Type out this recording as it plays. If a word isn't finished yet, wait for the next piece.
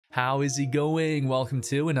How is he going? Welcome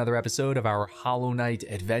to another episode of our Hollow Knight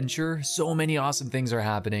adventure. So many awesome things are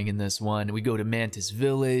happening in this one. We go to Mantis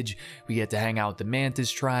Village, we get to hang out with the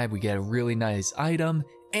Mantis tribe, we get a really nice item,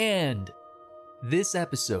 and this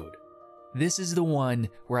episode, this is the one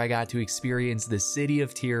where I got to experience the City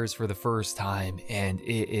of Tears for the first time, and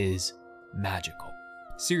it is magical.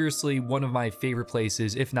 Seriously, one of my favorite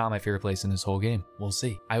places, if not my favorite place in this whole game. We'll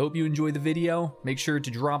see. I hope you enjoyed the video. Make sure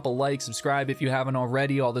to drop a like, subscribe if you haven't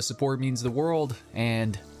already. All the support means the world,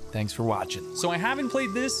 and thanks for watching. So I haven't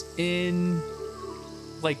played this in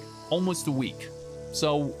like almost a week.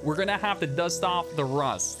 So we're gonna have to dust off the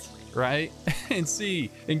rust, right?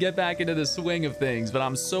 and get back into the swing of things. But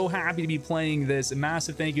I'm so happy to be playing this. A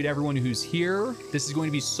massive thank you to everyone who's here. This is going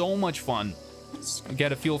to be so much fun. Let's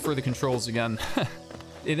get a feel for the controls again.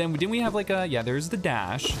 And then didn't we have like a, yeah, there's the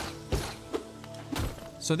dash.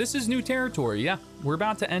 So this is new territory. Yeah, we're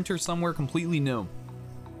about to enter somewhere completely new,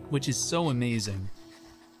 which is so amazing.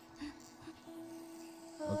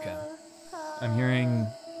 Okay, I'm hearing,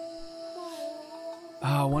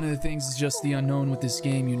 one of the things is just the unknown with this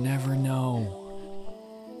game. You never know.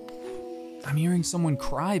 I'm hearing someone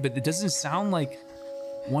cry, but it doesn't sound like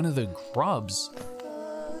one of the grubs.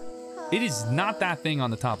 It is not that thing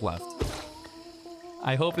on the top left.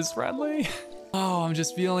 I hope it's friendly. Oh, I'm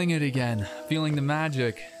just feeling it again. Feeling the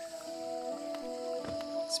magic.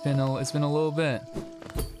 It's been a little bit.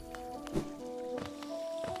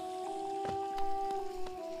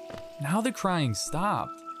 Now the crying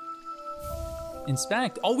stopped.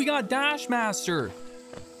 Inspect. Oh, we got Dash Master.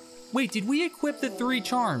 Wait, did we equip the 3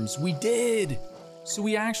 charms? We did. So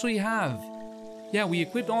we actually have. Yeah, we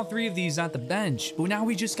equipped all 3 of these at the bench. But now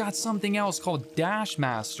we just got something else called Dash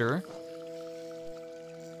Master.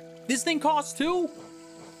 This thing costs 2?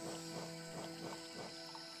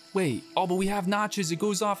 Wait, oh, but we have notches. It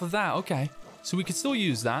goes off of that. Okay, so we could still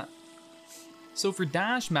use that. So for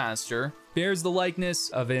Dash Master, bears the likeness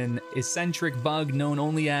of an eccentric bug known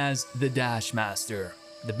only as the Dash Master.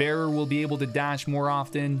 The bearer will be able to dash more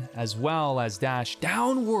often, as well as dash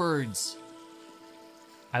downwards.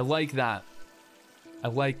 I like that. I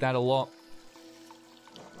like that a lot.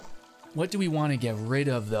 What do we want to get rid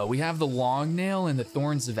of, though? We have the Long Nail and the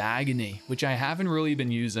Thorns of Agony, which I haven't really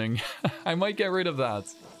been using. I might get rid of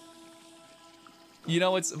that. You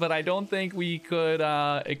know, but I don't think we could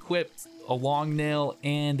equip a Long Nail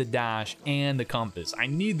and a Dash and the Compass. I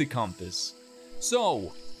need the Compass.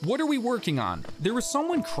 So, what are we working on? There was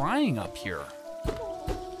someone crying up here.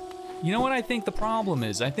 You know what I think the problem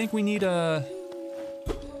is? I think we need a...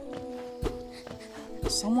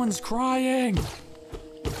 Someone's crying!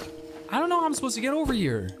 I don't know how I'm supposed to get over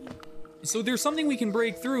here. So there's something we can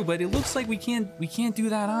break through, but it looks like we can't do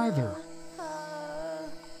that either.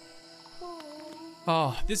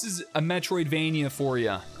 Oh, this is a Metroidvania for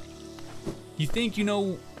you. You think you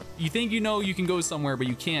know you can go somewhere, but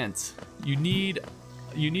you can't. You need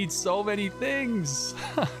so many things.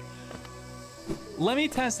 Let me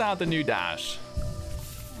test out the new dash.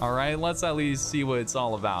 All right, let's at least see what it's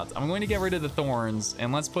all about. I'm going to get rid of the thorns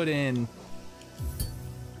and let's put in.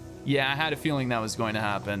 Yeah, I had a feeling that was going to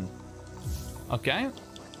happen. Okay.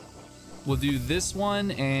 We'll do this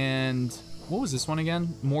one and... What was this one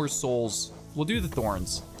again? More souls. We'll do the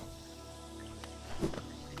thorns.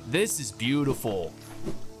 This is beautiful.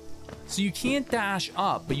 So you can't dash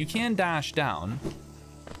up, but you can dash down.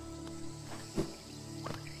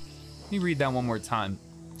 Let me read that one more time.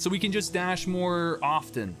 So we can just dash more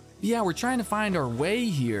often. Yeah, we're trying to find our way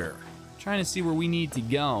here. Trying to see where we need to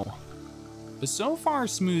go. But so far,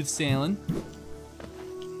 smooth sailing.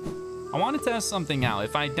 I want to test something out.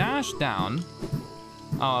 If I dash down...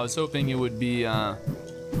 Oh, I was hoping it would be,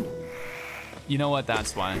 You know what?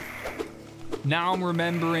 That's why. Now I'm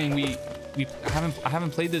remembering I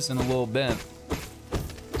haven't played this in a little bit.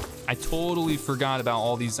 I totally forgot about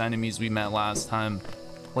all these enemies we met last time.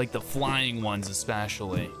 Like the flying ones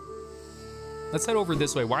especially. Let's head over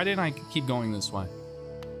this way. Why didn't I keep going this way?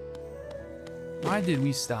 Why did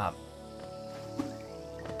we stop?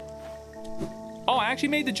 Oh, I actually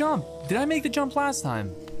made the jump. Did I make the jump last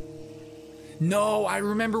time? No, I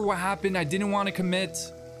remember what happened. I didn't want to commit.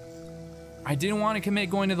 I didn't want to commit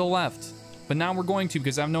going to the left. But now we're going to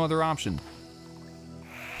because I have no other option.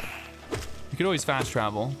 You could always fast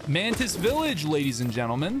travel. Mantis Village, ladies and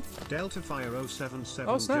gentlemen. Delta Fire 077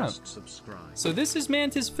 oh, snap. Just subscribe. So this is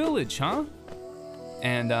Mantis Village, huh?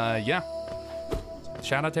 And yeah.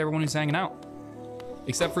 Shout out to everyone who's hanging out.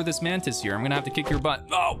 Except for this Mantis here. I'm gonna have to kick your butt.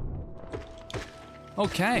 Oh!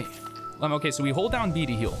 Okay. Okay, so we hold down B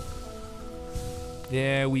to heal.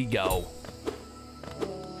 There we go.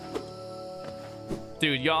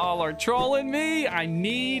 Dude, y'all are trolling me. I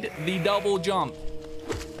need the double jump.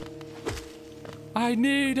 I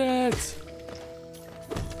need it.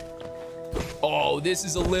 Oh, this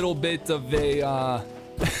is a little bit of a,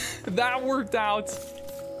 that worked out.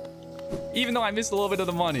 Even though I missed a little bit of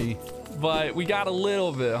the money, but we got a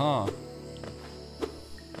little bit, huh?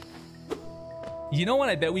 You know what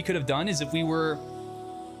I bet we could have done is if we were,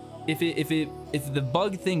 if the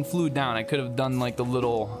bug thing flew down, I could have done like the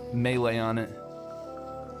little melee on it.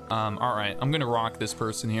 All right, I'm gonna rock this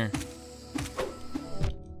person here.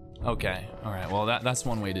 Okay, all right, well that's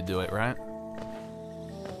one way to do it, right?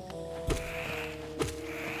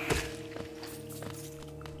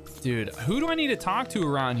 Dude, who do I need to talk to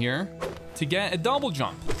around here to get a double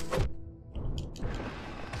jump?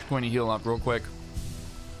 Going to heal up real quick.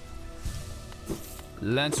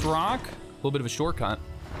 Let's rock. A little bit of a shortcut.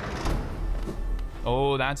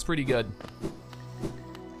 Oh, that's pretty good.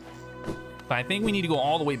 But I think we need to go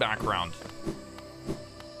all the way back around.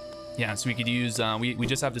 Yeah, so we could use, we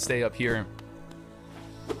just have to stay up here.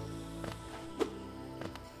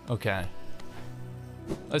 Okay.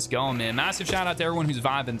 Let's go, man. Massive shout out to everyone who's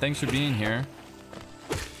vibing. Thanks for being here.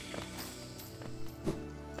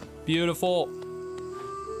 Beautiful.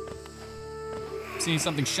 Seeing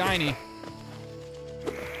something shiny.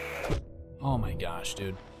 Oh my gosh,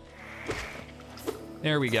 dude.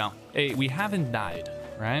 There we go. Hey, we haven't died,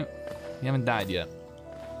 right? We haven't died yet.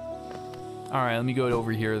 All right, let me go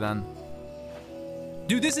over here then.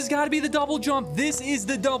 Dude, this has got to be the double jump. This is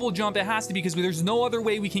the double jump. It has to be because there's no other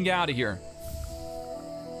way we can get out of here.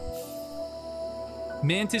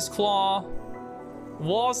 Mantis Claw.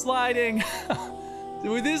 Wall sliding.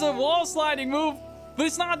 Dude, this is a wall sliding move. But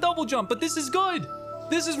it's not a double jump, but this is good.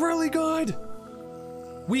 This is really good.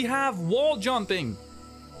 We have wall jumping.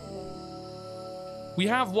 We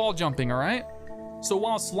have wall jumping, all right? So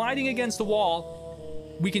while sliding against the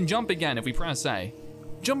wall, we can jump again if we press A.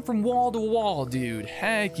 Jump from wall to wall, dude.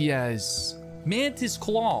 Heck yes. Mantis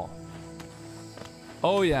Claw.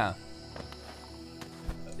 Oh, yeah.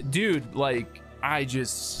 Dude, like, I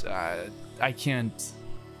just, I can't.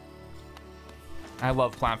 I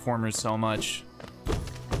love platformers so much.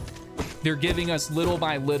 They're giving us little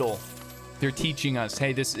by little. They're teaching us,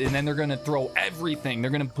 hey, this, and then they're gonna throw everything.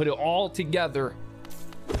 They're gonna put it all together.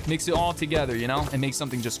 Mix it all together, you know, and make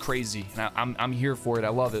something just crazy. And I'm here for it. I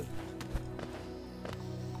love it.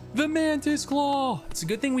 The Mantis Claw. It's a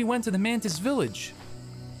good thing we went to the Mantis Village.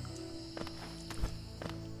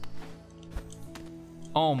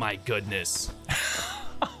 Oh my goodness.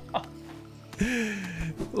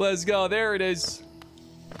 Let's go. There it is.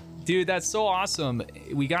 Dude, that's so awesome.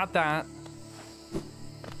 We got that.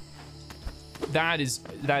 That is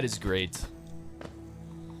great.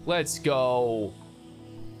 Let's go.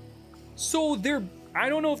 So there, I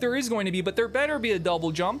don't know if there is going to be, but there better be a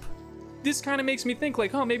double jump. This kind of makes me think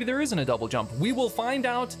like, oh, maybe there isn't a double jump. We will find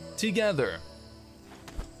out together.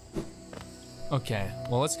 Okay,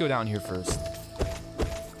 well, let's go down here first.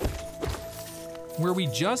 Where we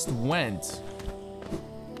just went.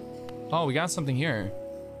 Oh, we got something here.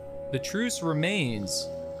 The truce remains.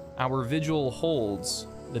 Our vigil holds.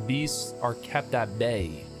 The beasts are kept at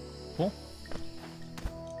bay. Cool.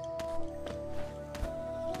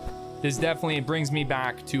 This definitely brings me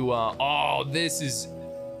back to, oh, this is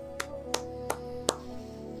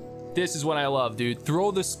what I love, dude.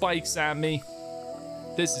 Throw the spikes at me.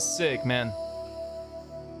 This is sick, man.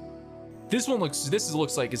 This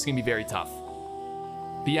looks like it's gonna be very tough.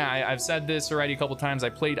 But yeah, I've said this already a couple times.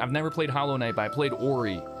 I've never played Hollow Knight, but I played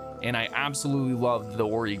Ori, and I absolutely loved the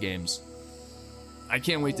Ori games. I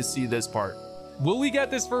can't wait to see this part. Will we get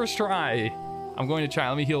this first try? I'm going to try.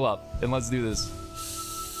 Let me heal up, and let's do this.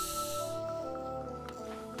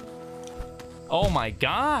 Oh my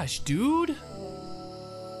gosh, dude.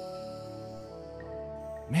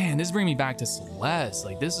 Man, this brings me back to Celeste.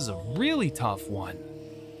 Like, this is a really tough one.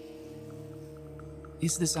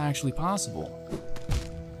 Is this actually possible?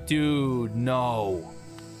 Dude, no.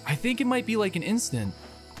 I think it might be like an instant.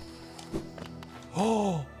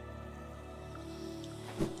 Oh.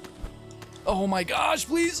 Oh my gosh,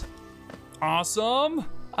 please. Awesome.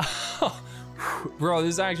 Bro,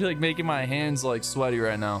 this is actually like making my hands like sweaty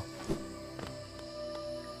right now.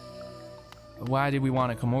 Why did we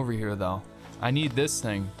want to come over here though? I need this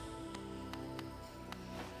thing.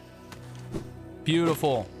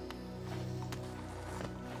 Beautiful.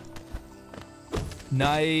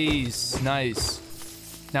 Nice, nice.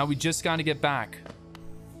 Now we just got to get back.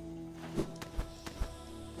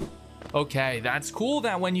 Okay, that's cool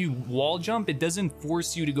that when you wall jump, it doesn't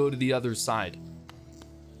force you to go to the other side.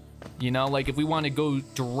 You know, like if we want to go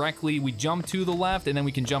directly, we jump to the left and then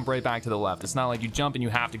we can jump right back to the left. It's not like you jump and you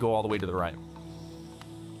have to go all the way to the right.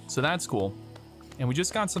 So that's cool. And we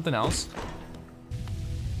just got something else.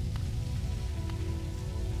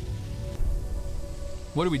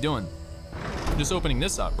 What are we doing? Just opening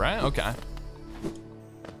this up, right? Okay.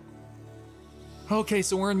 Okay,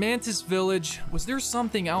 so we're in Mantis Village. Was there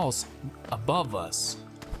something else above us?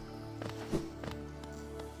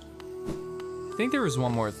 I think there was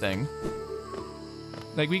one more thing.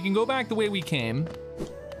 Like, we can go back the way we came.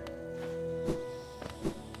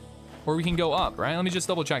 Or we can go up, right? Let me just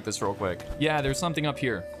double check this real quick. Yeah, there's something up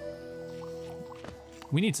here.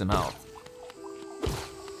 We need some help.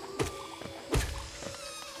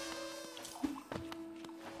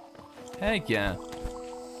 Heck yeah.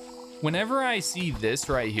 Whenever I see this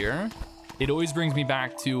right here, it always brings me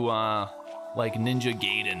back to, like, Ninja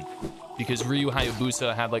Gaiden. Because Ryu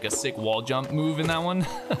Hayabusa had, like, a sick wall jump move in that one.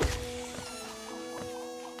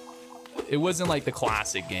 It wasn't, like, the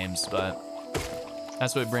classic games, but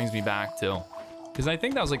that's what it brings me back to. Because I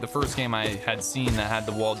think that was, like, the first game I had seen that had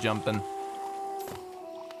the wall jumping.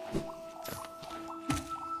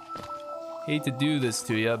 Hate to do this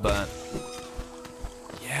to you, but...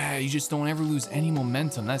 yeah, you just don't ever lose any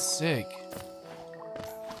momentum. That's sick.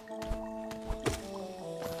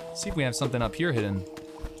 See if we have something up here hidden.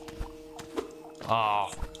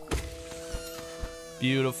 Oh.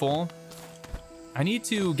 Beautiful. I need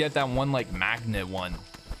to get that one, like, magnet one.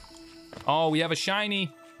 Oh, we have a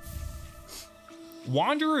shiny.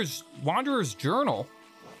 Wanderer's Journal.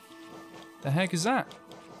 The heck is that?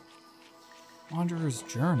 Wanderer's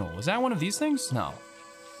Journal. Is that one of these things? No.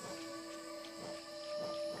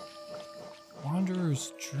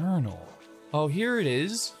 Wanderer's Journal. Oh, here it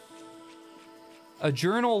is. A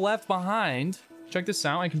journal left behind. Check this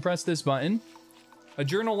out. I can press this button. A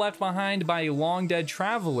journal left behind by a long-dead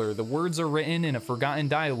traveler. The words are written in a forgotten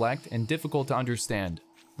dialect and difficult to understand.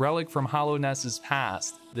 Relic from Hallownest's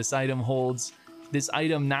past. This item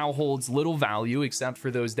now holds little value except for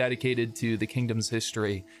those dedicated to the kingdom's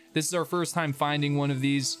history. This is our first time finding one of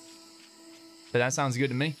these, but that sounds good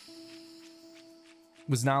to me. It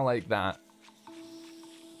was not like that.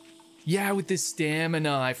 Yeah, with this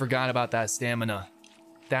stamina. I forgot about that stamina.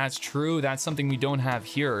 That's true. That's something we don't have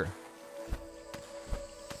here.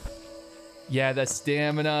 Yeah, the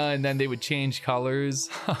stamina, and then they would change colors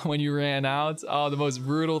when you ran out. Oh, the most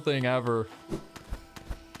brutal thing ever.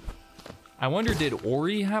 I wonder, did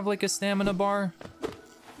Ori have like a stamina bar?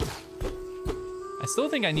 I still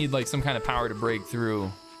think I need like some kind of power to break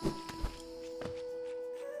through.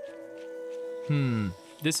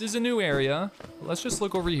 This is a new area. Let's just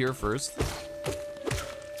look over here first.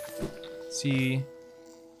 See.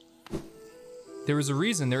 There was a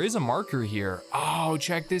reason. There is a marker here. Oh,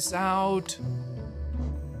 check this out.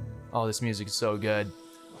 Oh, this music is so good.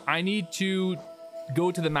 I need to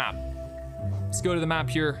go to the map. Let's go to the map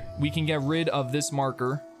here. We can get rid of this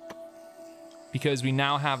marker because we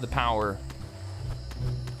now have the power.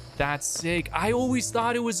 That's sick. I always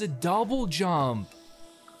thought it was a double jump.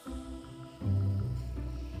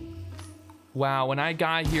 Wow, when I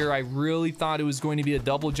got here, I really thought it was going to be a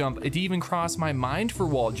double jump. It even crossed my mind for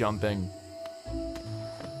wall jumping.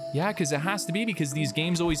 Yeah, because it has to be, because these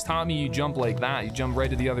games always taught me you jump like that. You jump right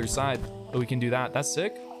to the other side. But we can do that. That's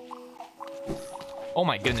sick. Oh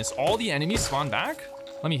my goodness, all the enemies spawn back?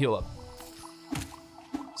 Let me heal up.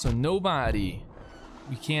 So nobody.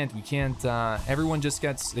 We can't, everyone just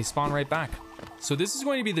gets, they spawn right back. So this is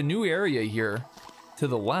going to be the new area here to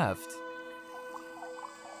the left.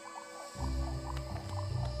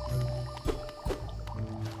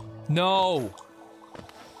 No.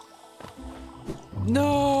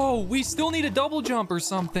 No, we still need a double jump or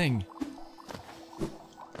something.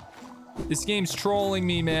 This game's trolling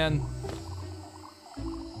me, man.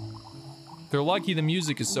 They're lucky the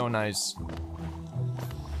music is so nice.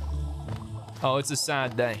 Oh, it's a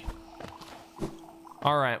sad day.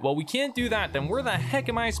 All right, well, we can't do that then. Where the heck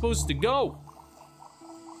am I supposed to go?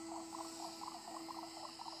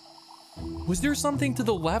 Was there something to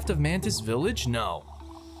the left of Mantis Village? No.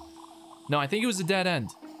 No, I think it was a dead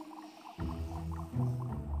end.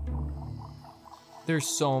 There's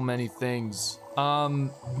so many things.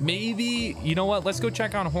 Maybe, you know what? Let's go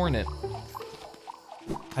check on Hornet.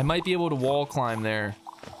 I might be able to wall climb there.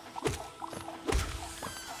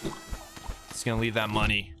 Just gonna leave that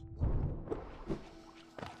money.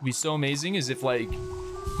 It'd be so amazing as if like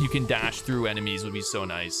you can dash through enemies would be so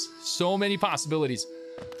nice. So many possibilities.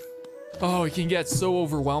 Oh, it can get so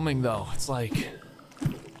overwhelming though. It's like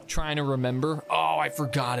trying to remember. Oh, I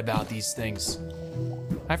forgot about these things.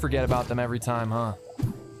 I forget about them every time, huh?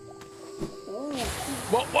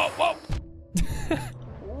 Whoa, whoa, whoa.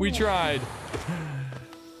 We tried.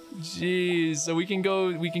 Jeez, so we can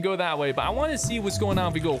go that way, but I want to see what's going on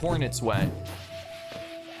if we go Hornet's way.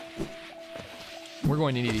 We're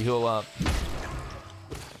going to need to heal up.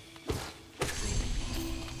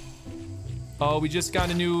 Oh, we just got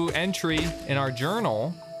a new entry in our journal.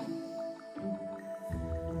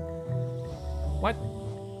 What?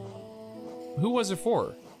 Who was it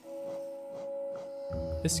for?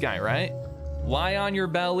 This guy, right? Lie on your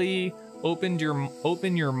belly, open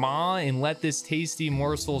your maw, and let this tasty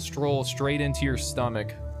morsel stroll straight into your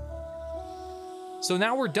stomach. So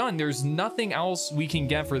now we're done. There's nothing else we can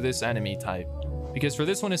get for this enemy type. Because for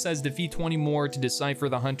this one, it says defeat 20 more to decipher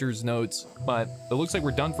the hunter's notes. But it looks like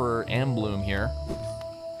we're done for Ambloom here.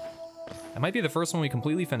 That might be the first one we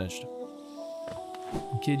completely finished.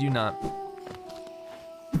 I kid you not.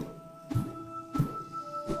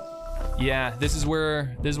 Yeah, this is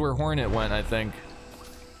where Hornet went, I think.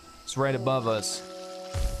 It's right above us.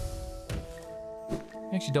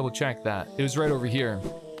 Actually double check that. It was right over here.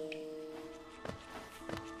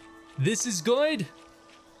 This is good.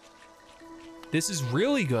 This is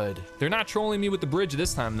really good. They're not trolling me with the bridge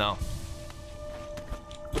this time, though.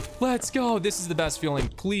 Let's go. This is the best feeling.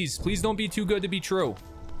 Please, please don't be too good to be true.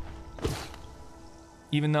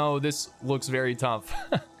 Even though this looks very tough.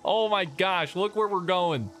 Oh my gosh, look where we're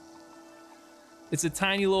going. It's a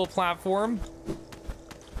tiny little platform.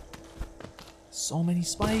 So many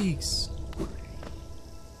spikes.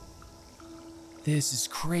 This is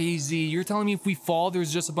crazy. You're telling me if we fall,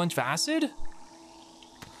 there's just a bunch of acid?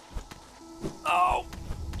 Oh.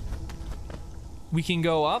 We can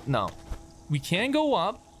go up? No. We can go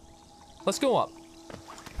up. Let's go up.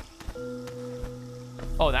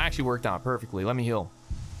 Oh, that actually worked out perfectly. Let me heal.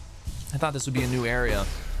 I thought this would be a new area.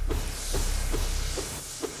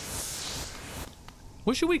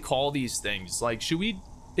 What should we call these things? Like, should we...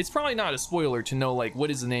 It's probably not a spoiler to know, like, what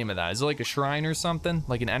is the name of that? Is it like a shrine or something?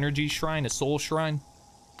 Like an energy shrine? A soul shrine?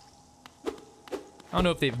 I don't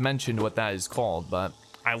know if they've mentioned what that is called, but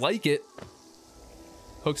I like it.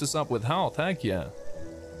 Hooks us up with health, heck yeah.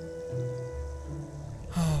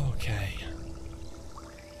 Okay.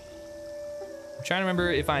 I'm trying to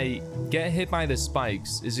remember if I get hit by the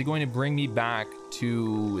spikes, is it going to bring me back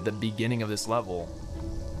to the beginning of this level?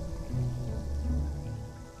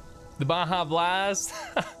 The Baja Blast?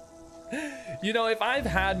 You know, if I've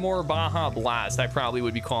had more Baja Blast, I probably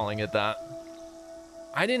would be calling it that.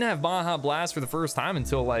 I didn't have Baja Blast for the first time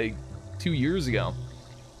until like 2 years ago.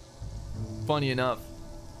 Funny enough.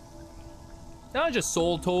 Now just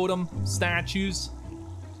Soul Totem statues.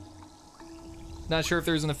 Not sure if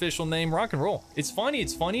there's an official name. Rock and roll. It's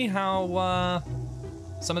funny how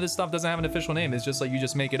some of this stuff doesn't have an official name. It's just like you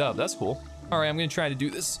just make it up. That's cool. All right, I'm gonna try to do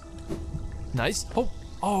this. Nice.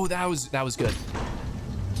 Oh, that was good.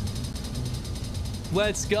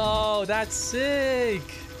 Let's go. That's sick.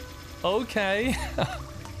 Okay.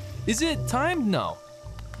 Is it timed? No.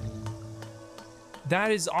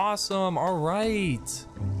 That is awesome. All right.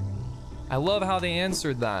 I love how they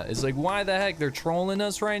answered that. It's like, why the heck? They're trolling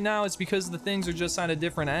us right now? It's because the things are just at a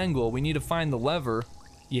different angle. We need to find the lever.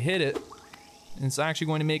 You hit it, and it's actually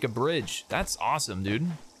going to make a bridge. That's awesome, dude.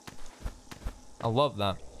 I love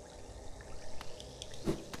that.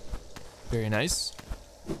 Very nice.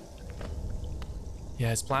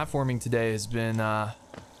 Yeah, his platforming today has been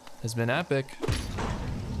epic.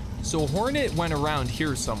 So Hornet went around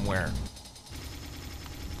here somewhere.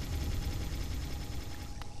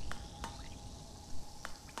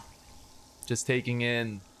 Just taking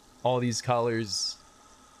in all these colors.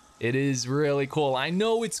 It is really cool. I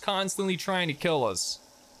know it's constantly trying to kill us.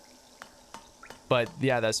 But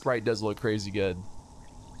yeah, that sprite does look crazy good.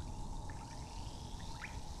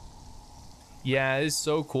 Yeah, it's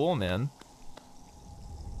so cool, man.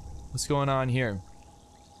 What's going on here?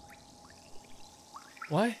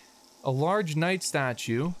 What? A large knight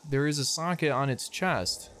statue. There is a socket on its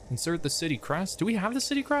chest. Insert the city crest. Do we have the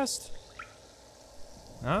city crest?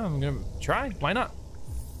 Oh, I'm gonna try. Why not?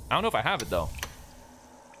 I don't know if I have it though.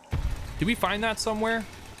 Did we find that somewhere?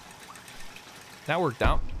 That worked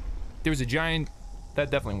out. There was a giant...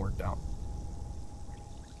 That definitely worked out.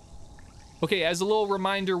 Okay, as a little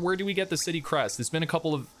reminder, where do we get the city crest? It's been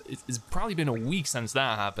it's probably been a week since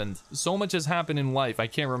that happened. So much has happened in life, I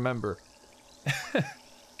can't remember.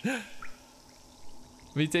 Let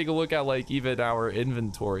me take a look at like even our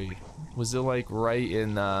inventory. Was it like right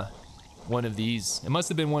in one of these? It must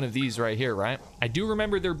have been one of these right here, right? I do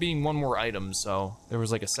remember there being one more item, so there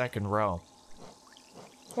was like a second row.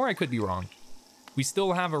 Or I could be wrong. We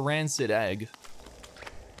still have a rancid egg.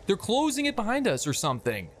 They're closing it behind us or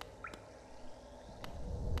something.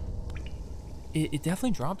 It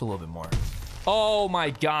definitely dropped a little bit more. Oh my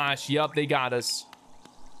gosh. Yup, they got us.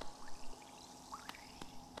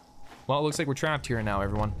 Well, it looks like we're trapped here now,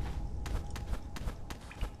 everyone.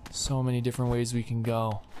 So many different ways we can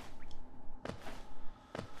go.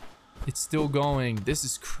 It's still going. This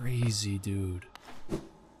is crazy, dude.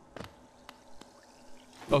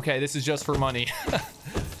 Okay, this is just for money.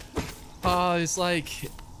 It's like,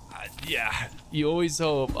 yeah, you always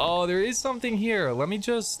hope. Oh, there is something here. Let me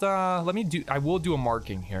just, I will do a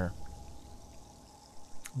marking here.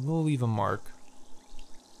 We'll leave a mark.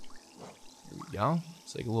 Here we go.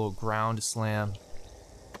 It's like a little ground slam.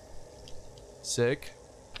 Sick.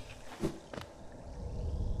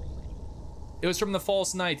 It was from the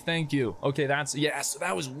False Knight, thank you. Okay, that's, yeah, so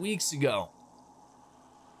that was weeks ago.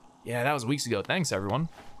 Yeah, that was weeks ago. Thanks, everyone.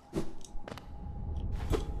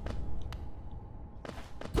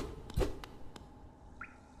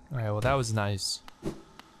 All right, well, that was nice. This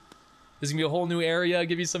is gonna be a whole new area,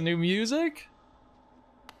 give you some new music.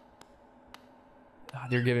 Ah,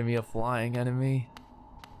 they're giving me a flying enemy.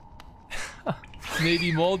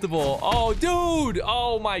 Maybe multiple. Oh, dude!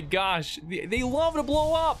 Oh my gosh, they love to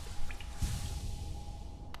blow up.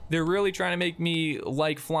 They're really trying to make me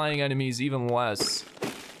like flying enemies even less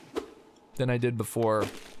than I did before.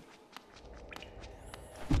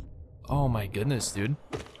 Oh my goodness, dude.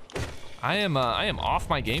 I am off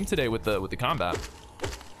my game today with the combat.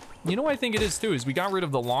 You know what I think it is too, is we got rid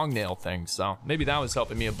of the long nail thing, so maybe that was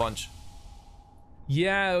helping me a bunch.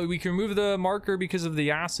 Yeah, we can remove the marker because of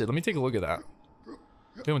the acid. Let me take a look at that.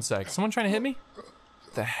 Wait 1 sec. Someone trying to hit me?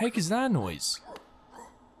 What the heck is that noise?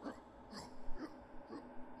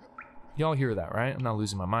 Y'all hear that, right? I'm not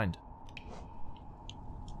losing my mind.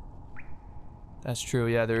 That's true.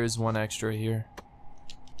 Yeah, there is one extra here.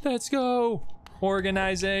 Let's go.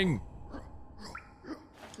 Organizing.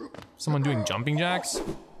 Someone doing jumping jacks?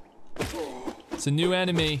 It's a new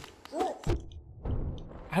enemy.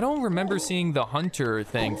 I don't remember seeing the hunter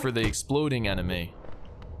thing for the exploding enemy.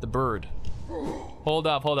 The bird. Hold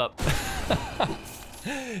up, hold up.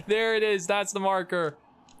 There it is, that's the marker.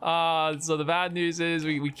 So the bad news is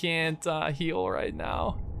we can't heal right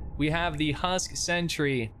now. We have the Husk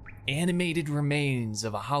Sentry. Animated remains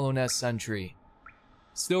of a Hallownest sentry.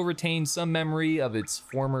 Still retains some memory of its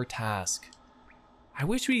former task. I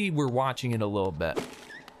wish we were watching it a little bit,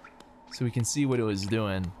 so we can see what it was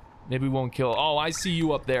doing. Maybe we won't kill. Oh, I see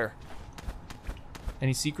you up there.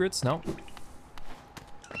 Any secrets? No.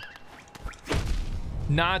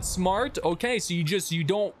 Not smart. Okay, so you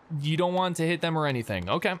don't want to hit them or anything.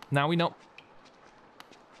 Okay, now we know.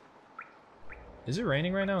 Is it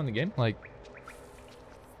raining right now in the game? Like,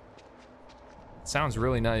 it sounds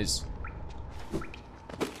really nice.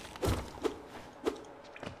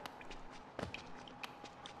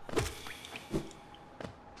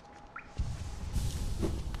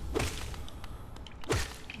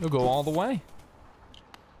 You'll go all the way.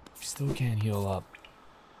 We still can't heal up.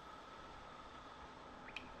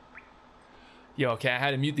 Yo, okay, I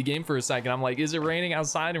had to mute the game for a second. I'm like, is it raining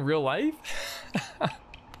outside in real life?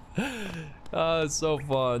 Oh, it's so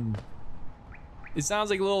fun. It sounds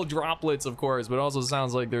like little droplets, of course, but it also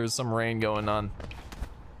sounds like there's some rain going on.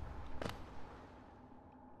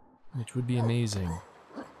 Which would be amazing.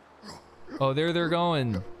 Oh, there they're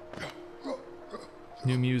going.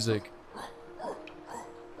 New music.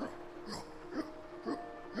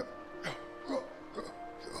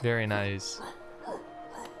 Very nice.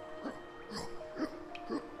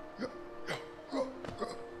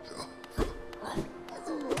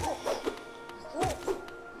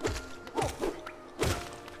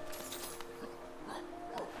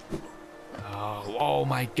 Oh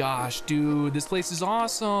my gosh, dude, this place is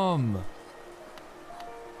awesome.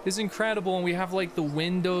 It's incredible, and we have like the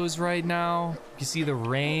windows right now. You can see the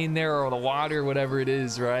rain there, or the water, whatever it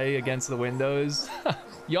is, right, against the windows.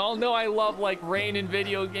 Y'all know I love like rain in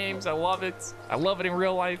video games. I love it. I love it in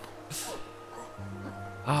real life.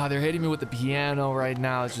 Ah, they're hitting me with the piano right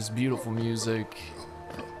now. It's just beautiful music.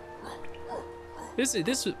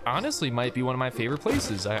 This honestly might be one of my favorite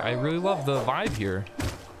places. I really love the vibe here.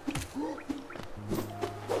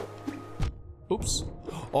 Oops.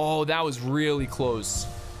 Oh, that was really close.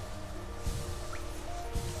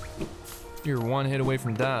 You're one hit away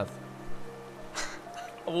from death.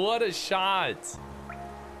 What a shot.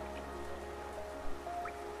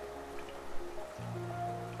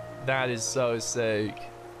 That is so sick.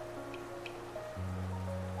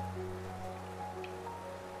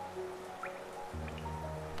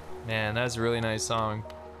 Man, that's a really nice song.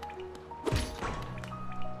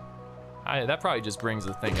 That probably just brings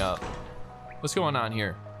the thing up. What's going on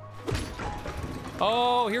here?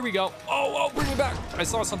 Oh, here we go. Oh, bring me back. I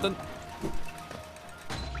saw something.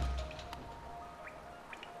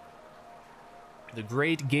 The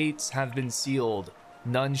great gates have been sealed.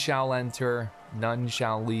 None shall enter, none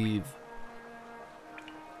shall leave.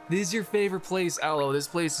 This is your favorite place, Elo. This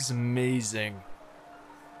place is amazing.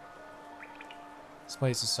 This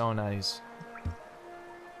place is so nice.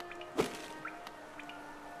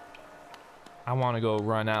 I want to go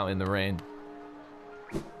run out in the rain.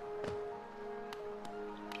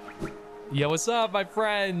 Yo, what's up, my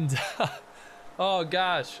friend? Oh,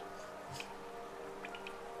 gosh.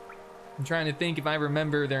 I'm trying to think if I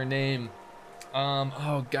remember their name.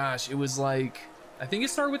 Oh, gosh. It was like... I think it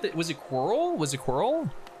started with... Was it Quirrell? Was it Quirrell?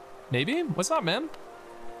 Maybe? What's up, man?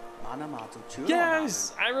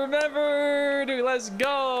 Yes! I remember! Dude, let's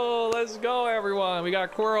go! Let's go, everyone. We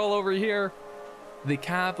got Quirrell over here. The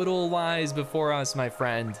capital lies before us, my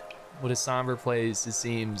friend. What a somber place it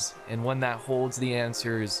seems, and one that holds the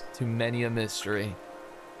answers to many a mystery.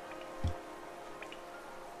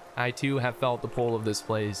 I too have felt the pull of this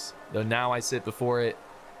place, though now I sit before it,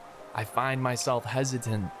 I find myself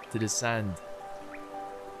hesitant to descend.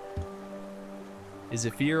 Is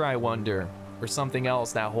it fear, I wonder, or something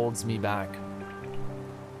else that holds me back?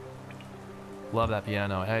 Love that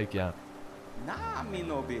piano, heck yeah.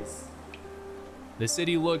 The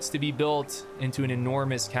city looks to be built into an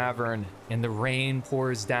enormous cavern, and the rain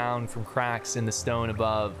pours down from cracks in the stone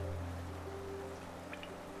above.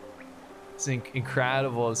 It's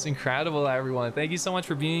incredible. It's incredible, everyone. Thank you so much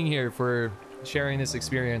for being here, for sharing this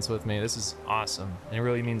experience with me. This is awesome, and it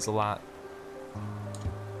really means a lot.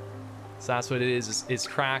 So that's what it is. It's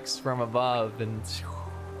cracks from above, and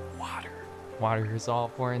water. Water is all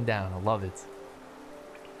pouring down. I love it.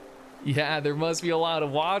 Yeah, there must be a lot of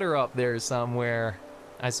water up there somewhere.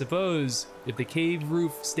 I suppose if the cave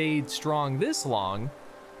roof stayed strong this long,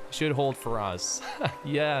 it should hold for us.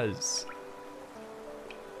 Yes.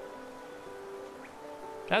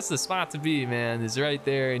 That's the spot to be, man. It's right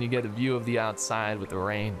there, and you get a view of the outside with the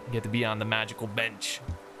rain. You get to be on the magical bench.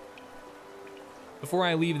 Before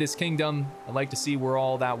I leave this kingdom, I'd like to see where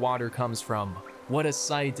all that water comes from. What a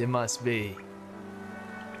sight it must be.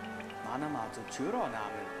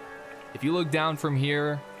 If you look down from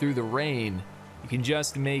here, through the rain, you can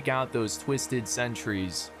just make out those twisted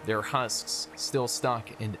sentries, their husks still stuck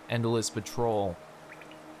in endless patrol.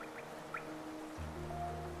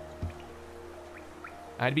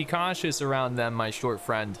 I'd be cautious around them, my short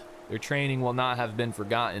friend. Their training will not have been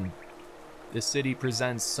forgotten. This city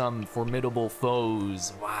presents some formidable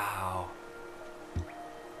foes. Wow.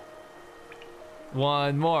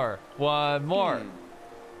 One more. One more.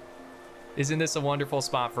 Isn't this a wonderful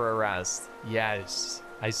spot for a rest? Yes.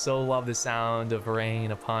 I so love the sound of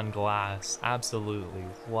rain upon glass. Absolutely.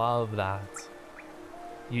 Love that.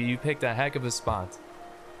 You picked a heck of a spot.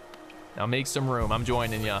 Now make some room. I'm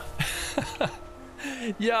joining ya.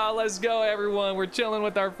 Yeah, let's go, everyone. We're chilling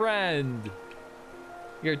with our friend.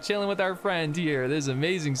 You're chilling with our friend here. This is an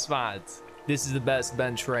amazing spot. This is the best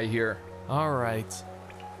bench right here. All right.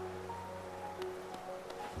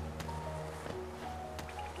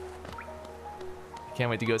 Can't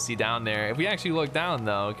wait to go see down there. If we actually look down,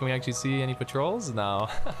 though, can we actually see any patrols? No.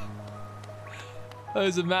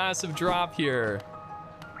 There's a massive drop here.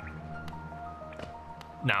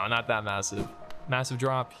 No, not that massive. Massive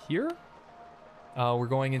drop here? Oh, we're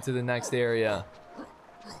going into the next area.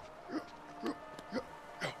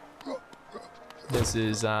 This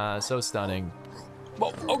is so stunning.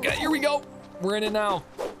 Whoa, okay, here we go. We're in it now.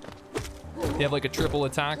 They have like a triple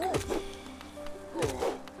attack.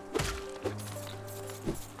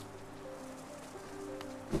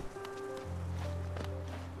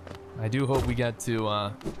 I do hope we get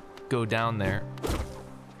to go down there.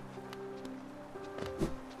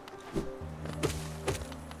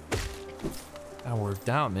 That worked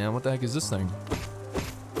out, man. What the heck is this thing?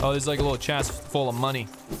 Oh, there's like a little chest full of money.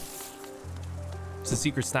 It's a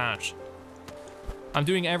secret stash. I'm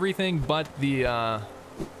doing everything but the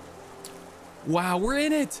wow, we're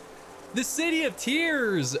in it! The City of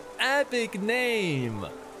Tears! Epic name!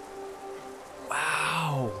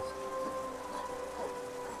 Wow.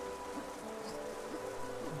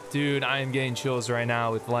 Dude, I am getting chills right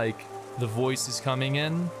now with like the voices coming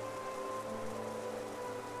in.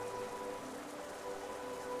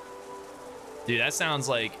 Dude, that sounds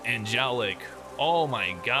like angelic. Oh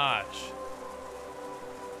my gosh.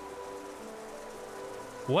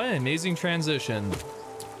 What an amazing transition.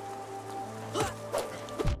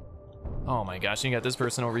 Oh my gosh, you got this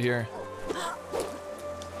person over here.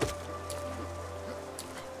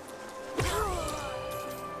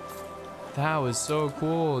 That was so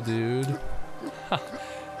cool, dude.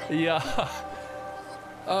 Yeah.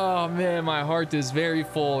 Oh man, my heart is very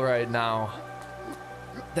full right now.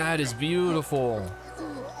 That is beautiful.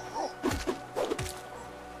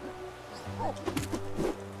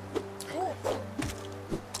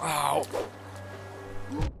 Ow.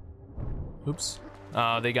 Oops.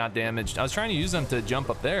 They got damaged. I was trying to use them to jump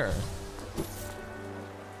up there.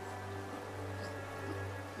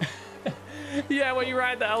 Yeah, when you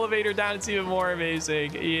ride the elevator down, it's even more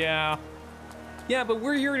amazing. Yeah. Yeah, but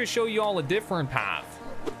we're here to show you all a different path.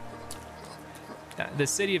 The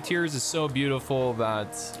City of Tears is so beautiful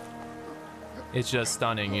that it's just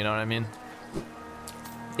stunning, you know what I mean?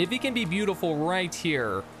 If it can be beautiful right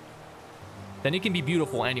here, then it can be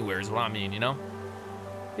beautiful anywhere is what I mean, you know?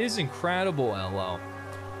 It is incredible, LO.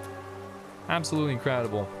 Absolutely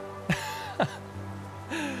incredible.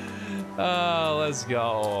 Oh, let's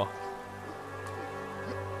go.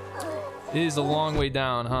 It is a long way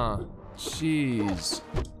down, huh? Jeez.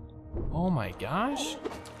 Oh my gosh.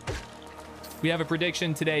 We have a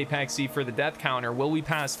prediction today, Pexy, for the death counter. Will we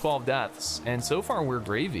pass 12 deaths? And so far, we're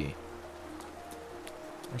gravy.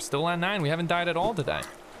 We're still at 9. We haven't died at all today.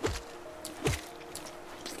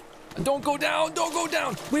 Don't go down! Don't go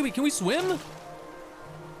down! Wait, can we swim?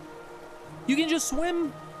 You can just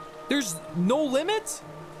swim? There's no limit?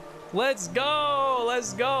 Let's go!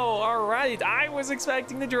 Let's go! All right, I was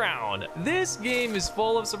expecting to drown. This game is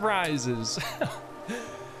full of surprises.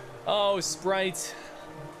 Oh, Sprite.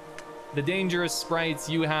 The dangerous Sprites,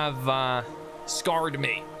 you have scarred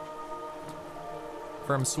me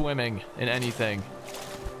from swimming in anything.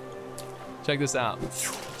 Check this out.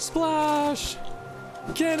 Splash!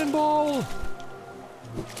 Cannonball!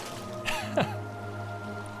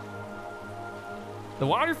 The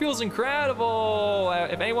water feels incredible.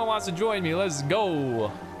 If anyone wants to join me, let's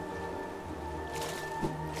go.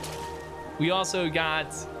 We also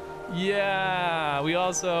got, yeah, we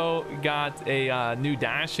also got a new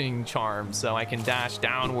dashing charm, so I can dash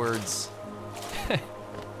downwards.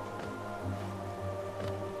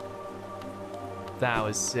 That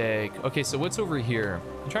was sick. Okay, so what's over here?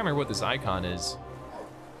 I'm trying to remember what this icon is.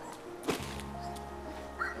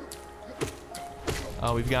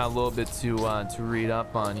 Oh, we've got a little bit to read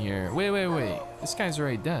up on here. Wait. This guy's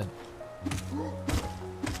already dead.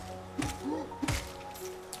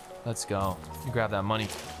 Let's go. Let me grab that money.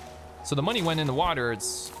 So the money went in the water.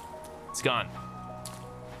 It's gone.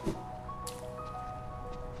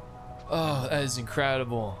 Oh, that is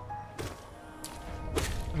incredible.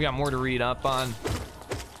 We got more to read up on.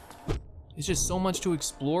 It's just so much to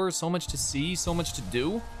explore, so much to see, so much to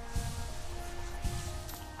do.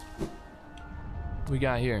 What we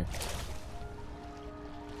got here?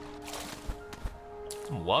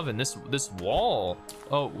 I'm loving this wall.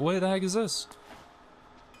 Oh, what the heck is this?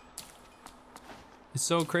 It's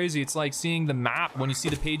so crazy. It's like seeing the map when you see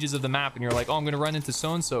the pages of the map and you're like, oh, I'm gonna run into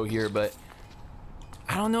so-and-so here, but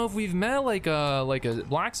I don't know if we've met like a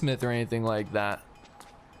blacksmith or anything like that.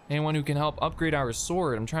 Anyone who can help upgrade our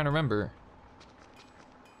sword. I'm trying to remember.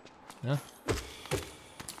 Yeah.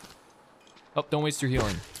 Oh, don't waste your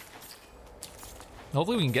healing.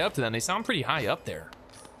 Hopefully we can get up to them. They sound pretty high up there.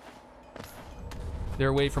 They're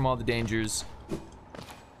away from all the dangers.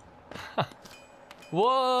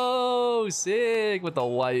 Whoa, sick with the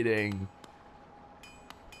lighting.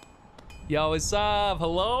 Yo, what's up?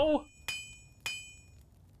 Hello?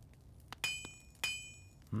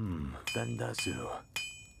 Vendasu.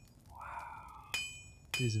 Wow.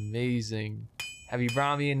 This is amazing. Have you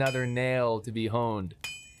brought me another nail to be honed?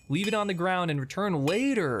 Leave it on the ground and return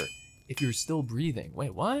later if you're still breathing.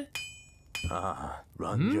 Wait, what?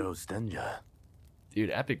 Ranjo Stenja. Dude,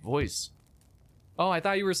 epic voice. Oh, I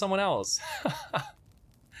thought you were someone else.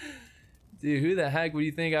 Dude, who the heck would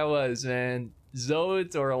you think I was, man?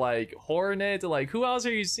 Zote or like Hornet or like who else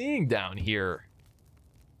are you seeing down here?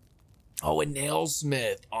 Oh, a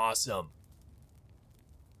nailsmith. Awesome.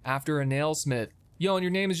 After a nailsmith. Yo, and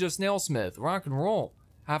your name is just Nailsmith. Rock and roll.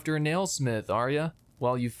 After a nailsmith, are ya?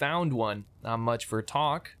 Well, you found one. Not much for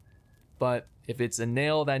talk. But if it's a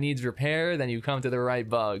nail that needs repair, then you come to the right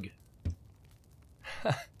bug.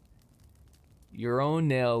 Your own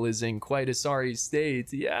nail is in quite a sorry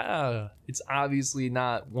state. Yeah, it's obviously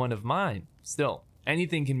not one of mine. Still,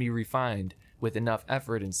 anything can be refined with enough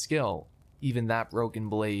effort and skill. Even that broken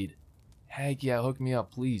blade. Heck yeah, hook me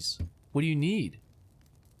up, please. What do you need?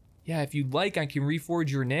 Yeah, if you'd like, I can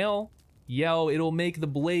reforge your nail. Yo, it'll make the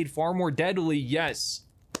blade far more deadly. Yes.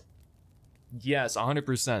 Yes,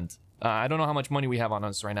 100%. I don't know how much money we have on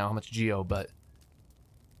us right now, how much Geo, but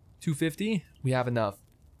 250? We have enough.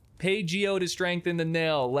 Pay Geo to strengthen the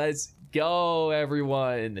nail. Let's go,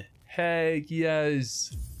 everyone. Heck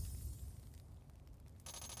yes.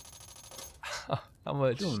 How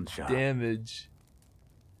much damage?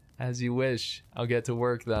 As you wish. I'll get to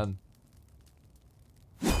work then.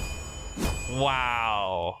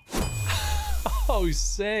 Wow. Oh,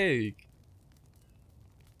 sick.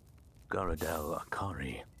 Garadel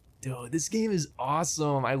Akari. Dude, this game is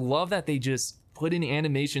awesome. I love that they just put in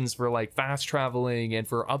animations for like fast traveling and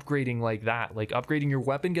for upgrading like that. Like upgrading your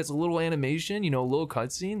weapon gets a little animation, you know, a little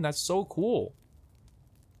cutscene. That's so cool.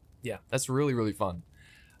 Yeah, that's really, really fun.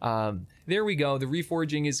 There we go. The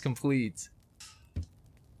reforging is complete.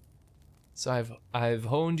 So I've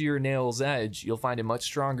honed your nail's edge. You'll find it much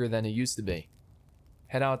stronger than it used to be.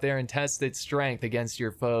 Head out there and test its strength against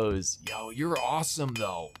your foes. Yo, you're awesome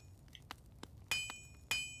though.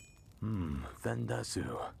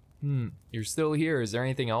 Vendasu. You're still here. Is there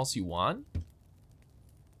anything else you want?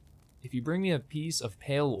 If you bring me a piece of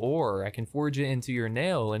pale ore, I can forge it into your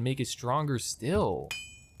nail and make it stronger still.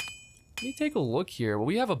 Let me take a look here. Well,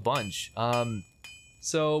 we have a bunch.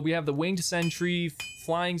 So we have the Winged Sentry,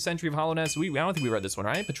 Flying Sentry of Hallownest. I don't think we read this one,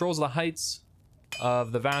 right? Patrols the heights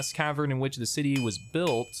of the vast cavern in which the city was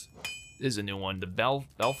built. This is a new one. The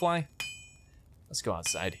Bellfly? Let's go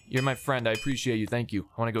outside. You're my friend. I appreciate you. Thank you.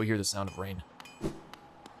 I want to go hear the sound of rain.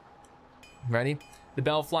 Ready? The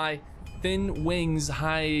Bellfly. Thin wings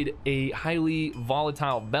hide a highly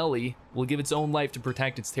volatile belly. Will give its own life to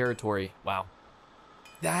protect its territory. Wow.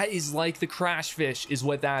 That is like the crash fish is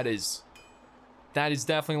what that is. That is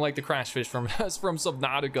definitely like the crash fish from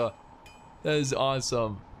Subnautica. That is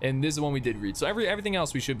awesome. And this is one we did read. So everything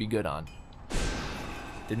else we should be good on.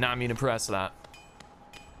 Did not mean to press that.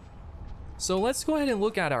 So let's go ahead and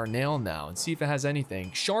look at our nail now and see if it has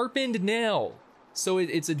anything. Sharpened nail. So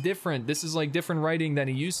it's a different, this is like different writing than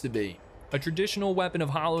it used to be. A traditional weapon of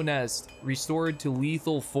Hallownest, restored to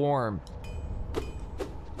lethal form.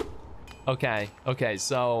 Okay,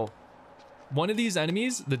 so one of these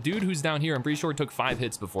enemies, the dude who's down here, I'm pretty sure it took 5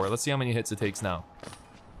 hits before. Let's see how many hits it takes now.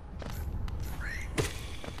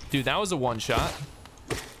 Dude, that was a 1-shot.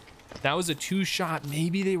 That was a 2-shot.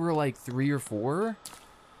 Maybe they were like 3 or 4.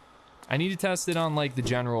 I need to test it on like the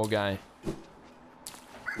general guy.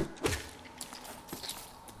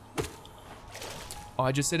 Oh,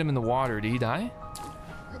 I just hit him in the water. Did he die?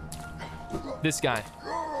 This guy.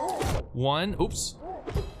 1. Oops.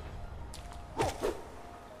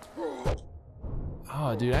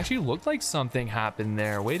 Oh, dude, actually looked like something happened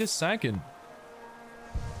there. Wait a second.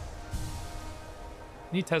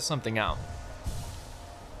 Need to test something out.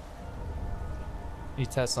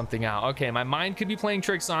 Okay, my mind could be playing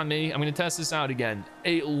tricks on me. I'm gonna test this out again.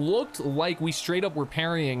 It looked like we straight up were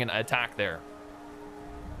parrying an attack there.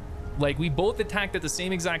 Like we both attacked at the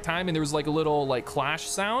same exact time and there was like a little like clash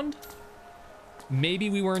sound. Maybe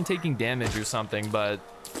we weren't taking damage or something, but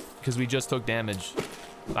because we just took damage.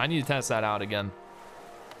 I need to test that out again.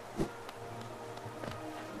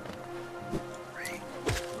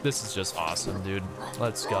 This is just awesome, dude.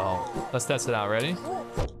 Let's go. Let's test it out. Ready?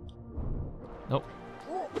 Nope.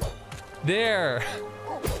 There.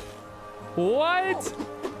 What?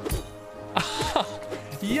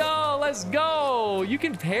 Yo, let's go. You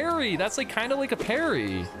can parry. That's like kind of like a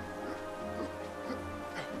parry.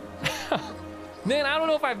 Man, I don't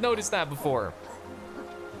know if I've noticed that before.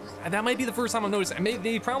 That might be the first time I've noticed it.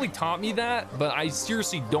 They probably taught me that, but I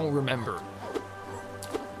seriously don't remember.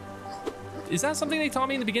 Is that something they taught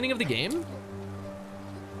me in the beginning of the game?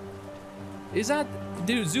 Is that...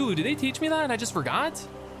 Dude, Zulu, did they teach me that and I just forgot?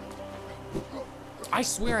 I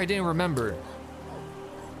swear I didn't remember.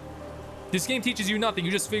 This game teaches you nothing,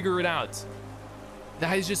 you just figure it out.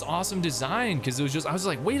 That is just awesome design, because it was just... I was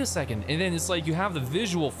like, wait a second. And then it's like you have the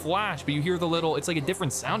visual flash, but you hear the little... It's like a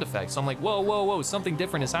different sound effect. So I'm like, whoa, whoa, whoa, something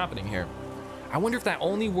different is happening here. I wonder if that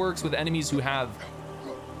only works with enemies who have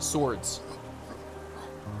swords.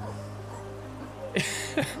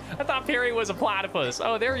 I thought Perry was a platypus.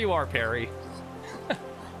 Oh, there you are, Perry.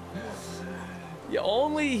 You're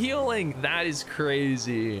only healing. That is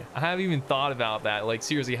crazy. I haven't even thought about that. Like,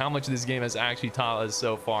 seriously, how much this game has actually taught us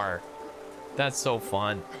so far. That's so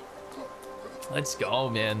fun. Let's go,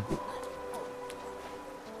 man.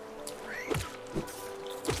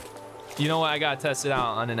 You know what? I gotta test it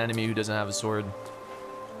out on an enemy who doesn't have a sword.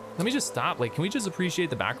 Let me just stop. Like, can we just appreciate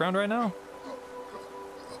the background right now?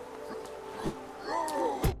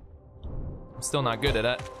 I'm still not good at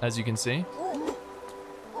it, as you can see.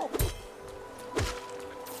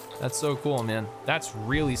 That's so cool, man. That's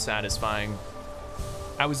really satisfying.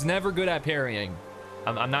 I was never good at parrying.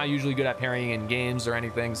 I'm not usually good at parrying in games or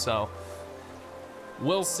anything, so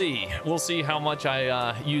we'll see. We'll see how much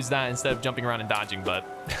I use that instead of jumping around and dodging, but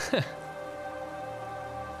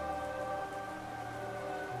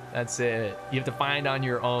that's it. You have to find on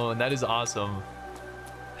your own. That is awesome.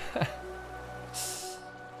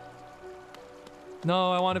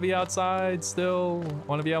 No, I want to be outside still. I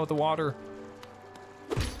want to be out with the water.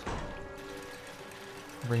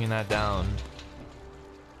 Bringing that down.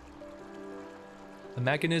 A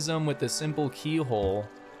mechanism with a simple keyhole.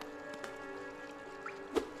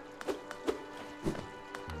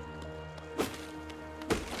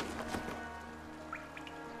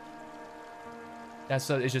 It's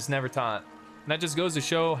just never taught. And that just goes to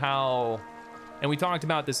show how, and we talked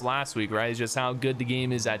about this last week, right? It's just how good the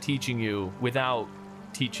game is at teaching you without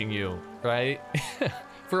teaching you, right?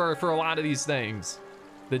 for a lot of these things,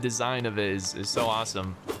 the design of it is so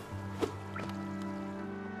awesome.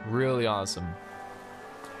 Really awesome.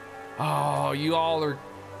 Oh, y'all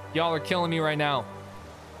are killing me right now.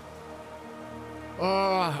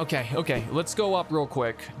 Okay. Let's go up real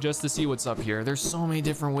quick just to see what's up here. There's so many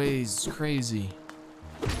different ways. It's crazy.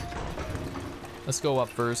 Let's go up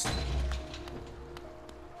first.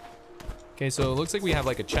 Okay, so it looks like we have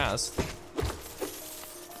like a chest.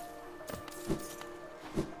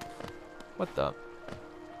 What the?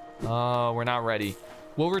 Oh, we're not ready.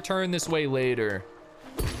 We'll return this way later.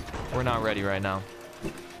 We're not ready right now.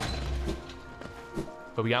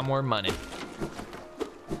 But we got more money.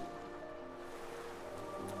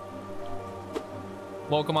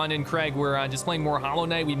 Welcome on in, Craig. We're just playing more Hollow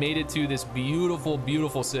Knight. We made it to this beautiful,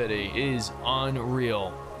 beautiful city. It is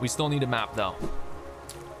unreal. We still need a map, though.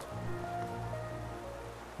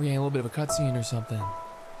 We had a little bit of a cutscene or something.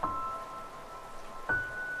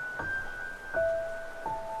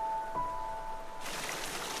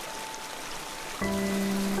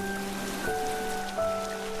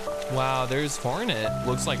 Wow, there's Hornet.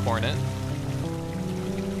 Looks like Hornet.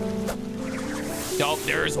 Oh,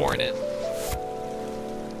 there's Hornet.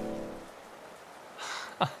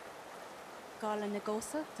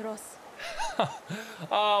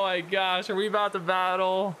 Oh my gosh, are we about to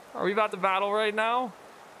battle? Are we about to battle right now?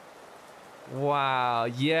 Wow,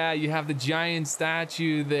 yeah, you have the giant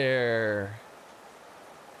statue there.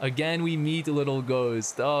 Again, we meet Little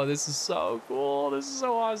Ghost. Oh, this is so cool. This is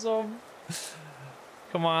so awesome.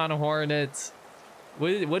 Come on, Hornet.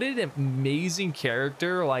 What an amazing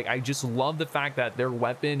character. Like, I just love the fact that their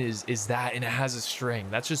weapon is that, and it has a string.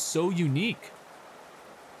 That's just so unique.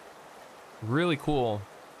 Really cool.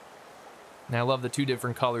 And I love the two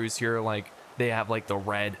different colors here. Like, they have like the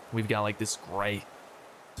red. We've got like this gray.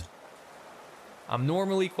 I'm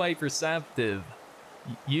normally quite perceptive.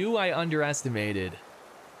 You I underestimated.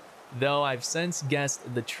 Though I've since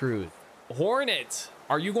guessed the truth. Hornet,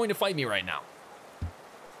 are you going to fight me right now?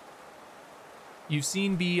 You've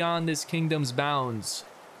seen beyond this kingdom's bounds.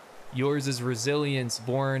 Yours is resilience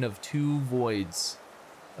born of two voids.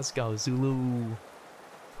 Let's go, Zulu.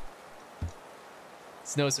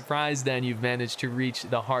 It's no surprise then you've managed to reach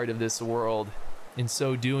the heart of this world. In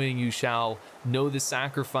so doing, you shall know the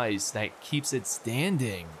sacrifice that keeps it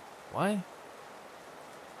standing. What?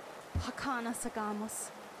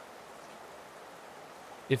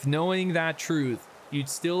 If knowing that truth, you'd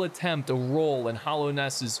still attempt a role in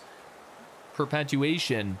Hallownest's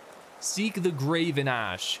perpetuation, seek the Graven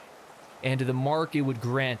Ash and the mark it would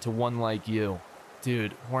grant to one like you.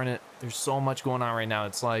 Dude, Hornet, there's so much going on right now.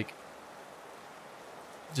 It's like,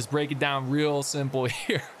 just break it down real simple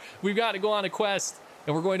here. We've got to go on a quest,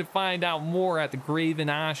 and we're going to find out more at the Graven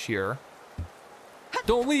Ash here.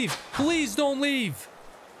 Don't leave. Please don't leave.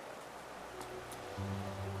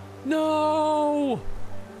 No.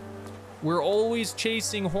 We're always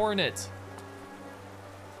chasing Hornet.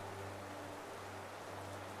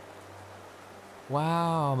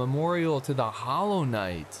 Wow, memorial to the Hollow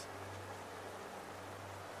Knight.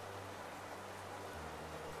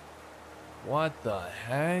 What the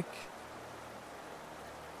heck?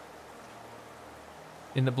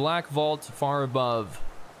 In the black vault far above,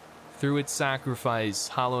 through its sacrifice,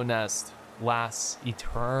 Hallownest lasts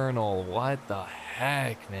eternal. What the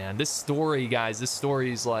heck, man? This story, guys, this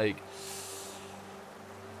story is like...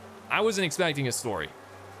 I wasn't expecting a story.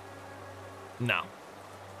 No.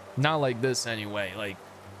 Not like this, anyway. Like,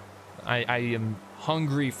 I am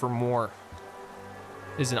hungry for more.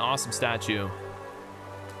 This is an awesome statue.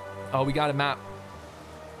 Oh, we got a map.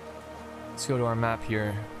 Let's go to our map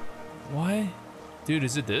here. What? Dude,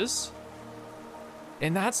 is it this?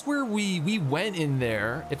 And that's where we went in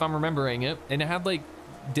there, if I'm remembering it. And it had, like,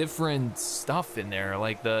 different stuff in there.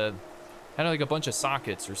 Like, had, like, a bunch of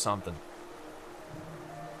sockets or something.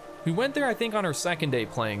 We went there, I think, on our second day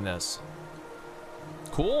playing this.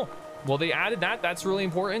 Cool. Well, they added that. That's really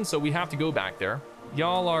important, so we have to go back there.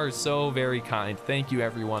 Y'all are so very kind. Thank you,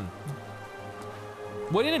 everyone.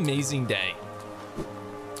 What an amazing day.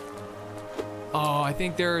 Oh, I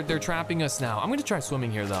think they're trapping us now. I'm gonna try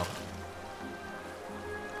swimming here though.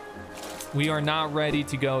 We are not ready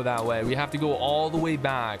to go that way. We have to go all the way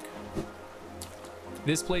back.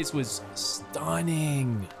 This place was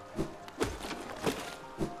stunning.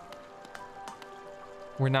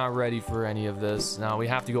 We're not ready for any of this. Now we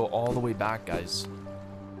have to go all the way back, guys.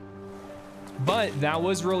 But that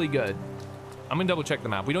was really good. I'm gonna double check the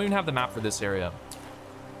map. We don't even have the map for this area.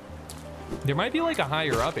 There might be like a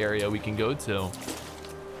higher up area we can go to.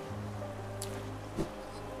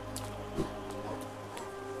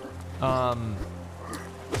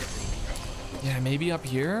 Yeah, maybe up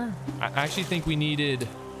here. I actually think we needed.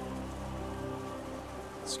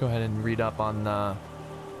 Let's go ahead and read up on.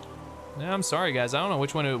 Yeah, I'm sorry, guys. I don't know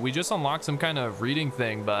which one. We just unlocked some kind of reading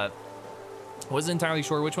thing, but wasn't entirely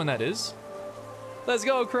sure which one that is. Let's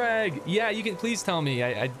go, Craig. Yeah, you can please tell me.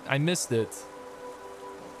 I missed it.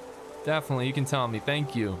 Definitely, you can tell me.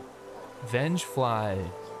 Thank you. Vengefly.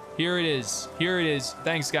 Here it is. Here it is.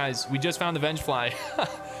 Thanks, guys. We just found the Vengefly.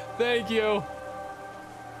 Thank you.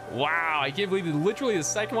 Wow, I can't believe it's literally the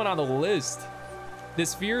second one on the list.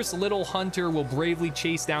 This fierce little hunter will bravely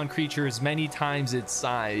chase down creatures many times its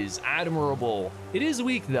size. Admirable. It is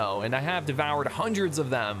weak though, and I have devoured hundreds of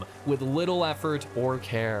them with little effort or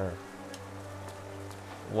care.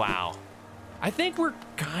 Wow. I think we're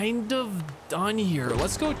kind of done here.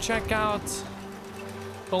 Let's go check out.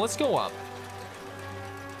 Oh, let's go up.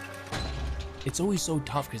 It's always so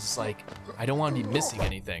tough because it's like, I don't want to be missing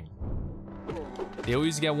anything. They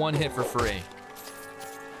always get one hit for free.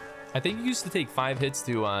 I think it used to take 5 hits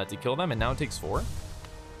to kill them, and now it takes 4.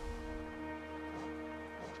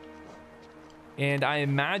 And I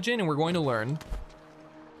imagine, and we're going to learn,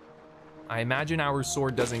 I imagine our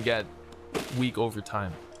sword doesn't get weak over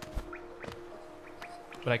time.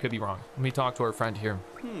 But I could be wrong. Let me talk to our friend here.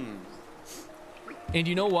 And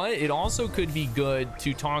you know what? It also could be good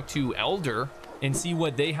to talk to Elder and see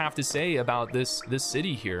what they have to say about this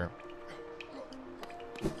city here.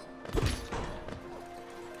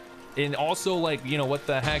 And also, like, you know, what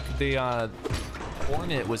the heck the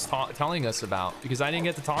Hornet was telling us about, because I didn't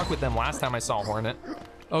get to talk with them last time I saw Hornet.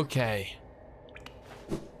 Okay.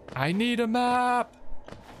 I need a map.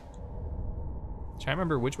 Trying to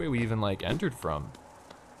remember which way we even like entered from.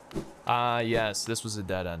 Yes, this was a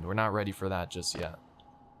dead end. We're not ready for that just yet.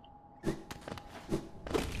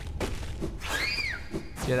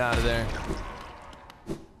 Get out of there.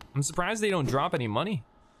 I'm surprised they don't drop any money.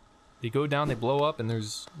 They go down, they blow up, and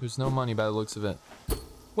there's no money by the looks of it.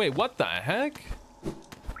 Wait, what the heck? Am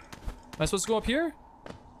I supposed to go up here?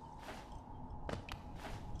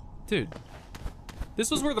 Dude, this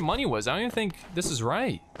was where the money was. I don't even think this is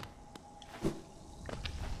right.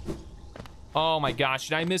 Oh my gosh,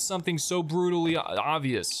 did I miss something so brutally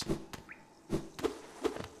obvious?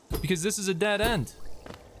 Because this is a dead end.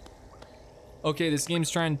 Okay, this game's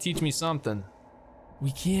trying to teach me something.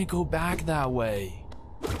 We can't go back that way.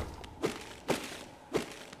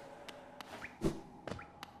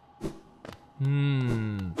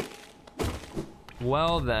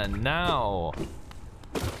 Well then, now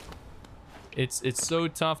it's so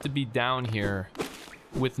tough to be down here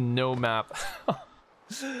with no map.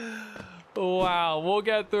 Wow, we'll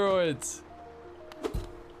get through it.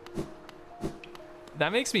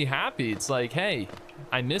 That makes me happy. It's like, hey,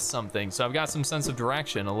 I missed something, so I've got some sense of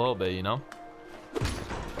direction a little bit, you know?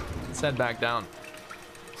 Let's head back down.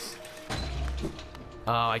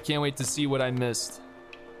 Oh, I can't wait to see what I missed.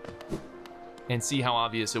 And see how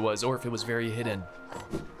obvious it was, or if it was very hidden.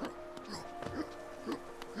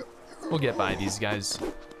 We'll get by these guys.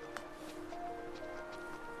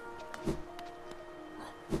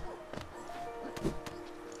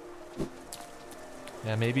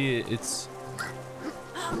 Yeah, maybe it's...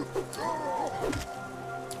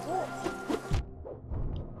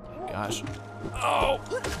 Gosh. Oh,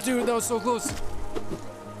 dude, that was so close.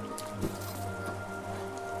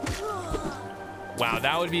 Wow,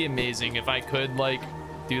 that would be amazing if I could, like,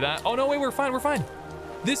 do that. Oh, no, wait, we're fine, we're fine.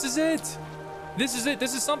 This is it. This is it.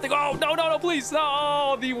 This is something. Oh, no, no, no, please.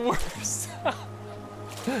 No, the worst.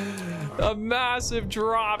 A massive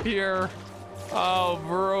drop here. Oh,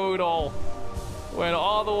 brutal. Went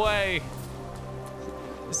all the way.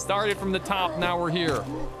 Started from the top, now we're here.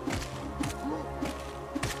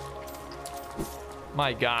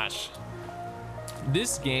 My gosh.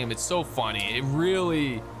 This game, it's so funny. It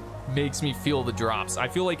really makes me feel the drops. I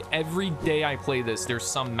feel like every day I play this, there's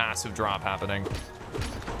some massive drop happening.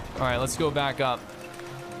 All right, let's go back up.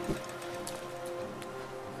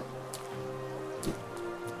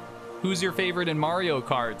 Who's your favorite in Mario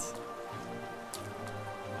Kart?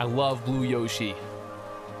 I love Blue Yoshi.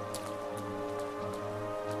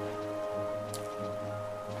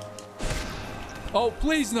 Oh,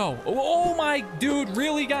 please no. Oh my, dude,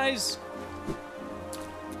 really, guys?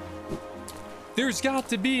 There's got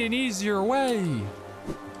to be an easier way.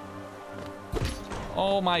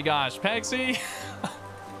 Oh my gosh, Pexy.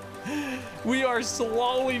 We are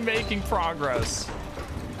slowly making progress.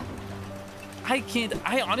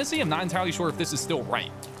 I honestly am not entirely sure if this is still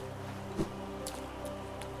right.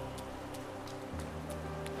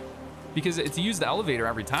 Because it's use the elevator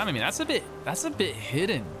every time. I mean, that's a bit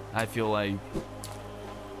hidden, I feel like.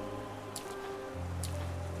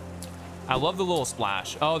 I love the little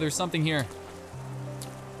splash. Oh, there's something here.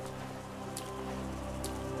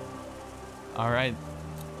 All right.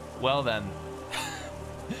 Well then.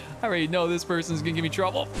 I already know this person's gonna give me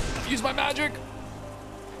trouble. Use my magic.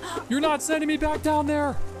 You're not sending me back down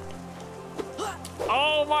there.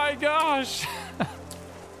 Oh my gosh.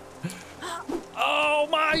 Oh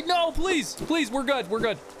my, no, please, please, we're good, we're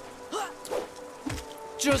good.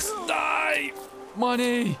 Just die,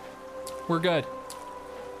 money. We're good.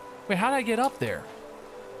 Wait, how did I get up there?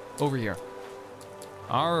 Over here.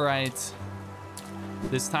 All right.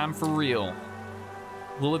 This time for real.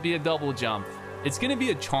 Will it be a double jump? It's gonna be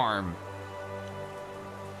a charm.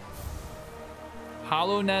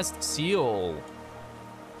 Hollow Nest Seal.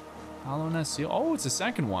 Hollow Nest Seal. Oh, it's a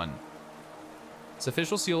second one. It's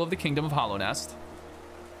official seal of the Kingdom of Hollow Nest.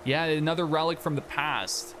 Yeah, another relic from the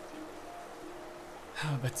past.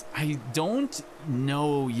 But I don't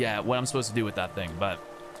know yet what I'm supposed to do with that thing, but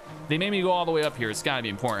they made me go all the way up here. It's gotta be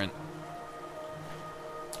important.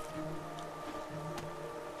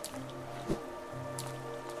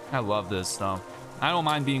 I love this stuff. I don't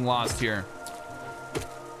mind being lost here.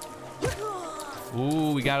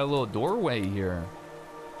 Ooh, we got a little doorway here.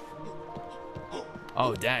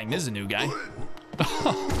 Oh, dang, this is a new guy.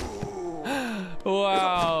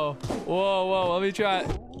 Wow. Whoa, whoa, let me try.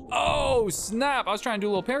 Oh, snap. I was trying to do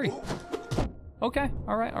a little parry. Okay,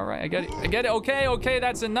 all right, I get it. I get it. Okay, okay,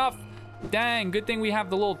 that's enough. Dang, good thing we have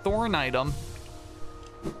the little thorn item.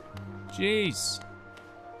 Jeez.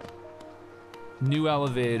 New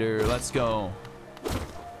elevator, let's go.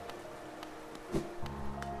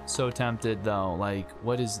 So tempted though, like,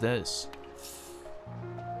 what is this?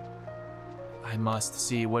 I must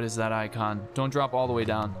see, what is that icon? Don't drop all the way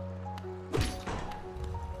down.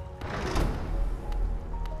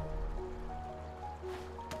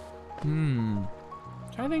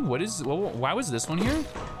 Trying to think, why was this one here?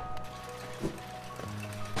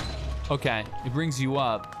 Okay, it brings you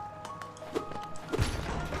up.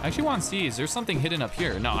 I actually want to see, is there something hidden up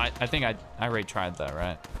here? No, I think I already tried that,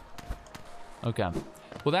 right? Okay.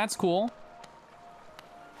 Well, that's cool.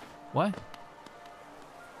 What?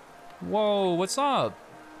 Whoa, what's up?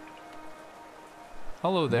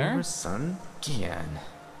 Hello there. Your son, Gian.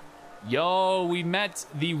 Yo, we met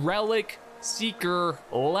the relic seeker,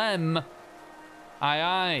 Lem. Aye,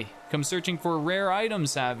 aye. Come searching for rare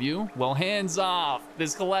items, have you? Well, hands off.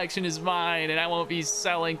 This collection is mine, and I won't be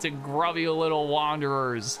selling to grubby little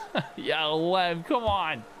wanderers. Yeah, Lem, come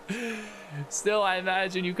on. Still, I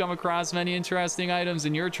imagine you come across many interesting items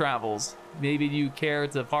in your travels. Maybe you care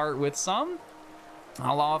to part with some?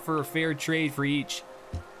 I'll offer a fair trade for each.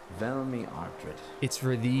 Velmi Ardred. It's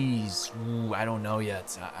for these. Ooh, I don't know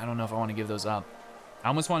yet. I don't know if I want to give those up. I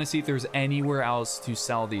almost want to see if there's anywhere else to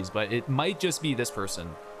sell these, but it might just be this person.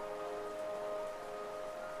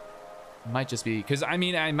 It might just be, because I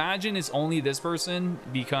mean, I imagine it's only this person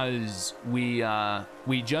because we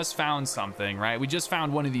just found something, right? We just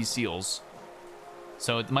found one of these seals.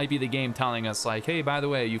 So it might be the game telling us like, hey, by the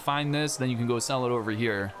way, you find this, then you can go sell it over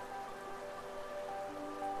here.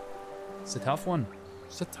 It's a tough one.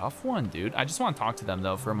 It's a tough one, dude. I just want to talk to them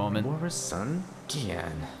though for a moment. Mora's son,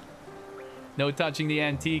 Gian. No touching the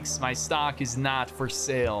antiques. My stock is not for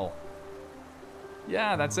sale.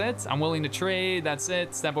 Yeah, that's it. I'm willing to trade. That's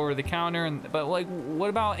it. Step over to the counter. But like, what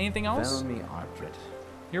about anything else? Velmi Ardred.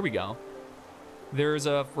 Here we go. There's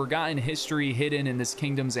a forgotten history hidden in this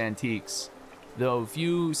kingdom's antiques. Though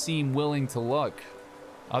few seem willing to look,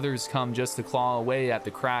 others come just to claw away at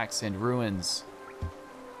the cracks and ruins.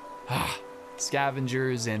 Ah,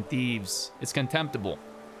 scavengers and thieves. It's contemptible.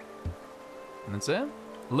 And that's it?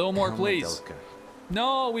 A little more, please.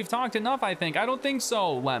 No, we've talked enough, I think. I don't think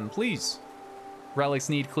so, Lem, please. Relics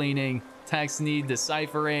need cleaning. Texts need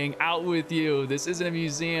deciphering. Out with you. This isn't a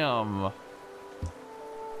museum.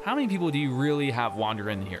 How many people do you really have wander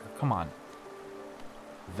in here? Come on.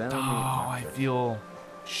 Velmi Oh, I Ardred. feel...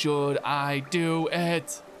 Should I do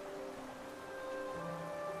it?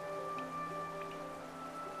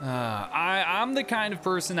 I'm the kind of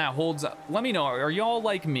person that holds... Let me know, are y'all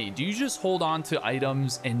like me? Do you just hold on to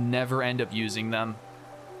items and never end up using them?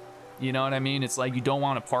 You know what I mean? It's like you don't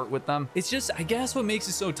want to part with them. It's just, I guess what makes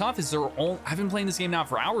it so tough is I've been playing this game now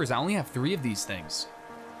for hours. I only have 3 of these things,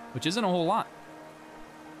 which isn't a whole lot.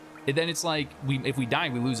 And then it's like, if we die,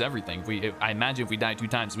 we lose everything. I imagine if we die 2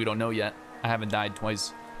 times, we don't know yet. I haven't died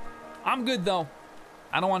twice. I'm good though.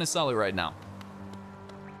 I don't want to sell it right now.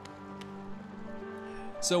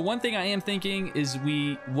 So one thing I am thinking is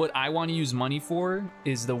what I want to use money for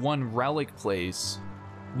is the one relic place.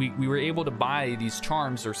 We were able to buy these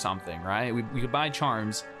charms or something, right? We could buy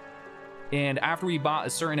charms, and after we bought a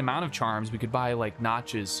certain amount of charms, we could buy like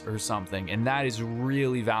notches or something, and that is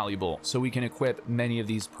really valuable. So we can equip many of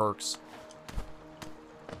these perks.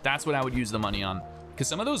 That's what I would use the money on, because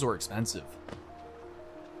some of those were expensive.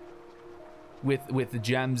 With the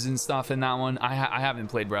gems and stuff in that one, I haven't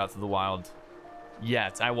played Breath of the Wild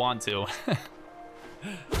yet. I want to.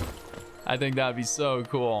 I think that'd be so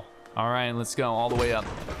cool. All right, let's go all the way up.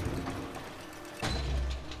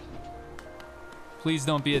 Please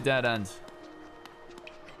don't be a dead end.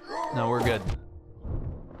 No, we're good.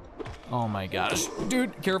 Oh my gosh.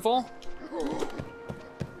 Dude, careful.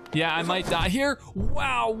 Yeah, I might die here.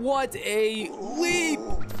 Wow, what a leap.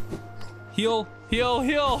 Heal, heal,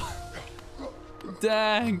 heal.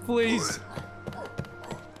 Dang, please.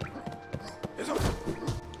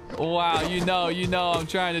 Wow, you know I'm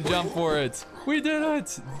trying to jump for it. We did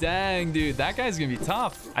it. Dang, dude, that guy's gonna be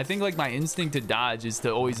tough. I think like my instinct to dodge is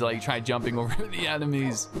to always like try jumping over the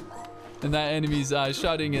enemies, and that enemy's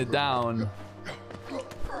shutting it down.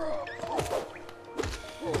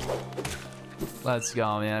 Let's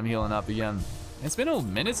go, man. I'm healing up again. It's been a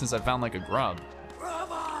minute since I found like a grub.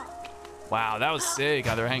 Wow, that was sick.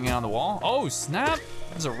 How they're hanging on the wall. Oh snap,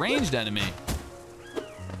 there's a ranged enemy.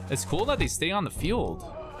 It's cool that they stay on the field.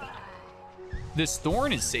 This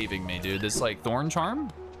thorn is saving me, dude. This like thorn charm.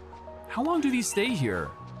 How long do these stay here?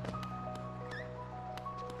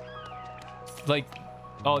 Like,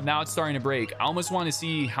 oh, now it's starting to break. I almost want to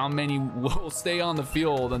see how many will stay on the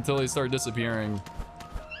field until they start disappearing.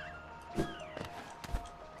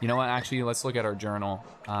 You know what? Actually, let's look at our journal.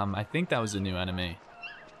 I think that was a new enemy.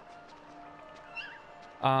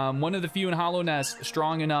 One of the few in Hallownest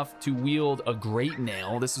strong enough to wield a great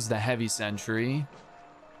nail. This is the heavy sentry.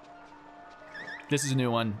 This is a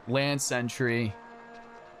new one, Lance Sentry.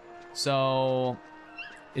 So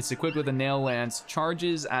it's equipped with a nail lance,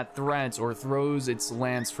 charges at threats or throws its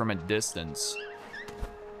lance from a distance.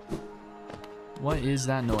 What is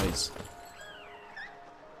that noise?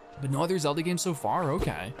 But no other Zelda game so far,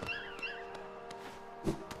 okay.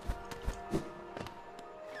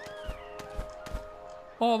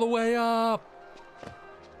 All the way up.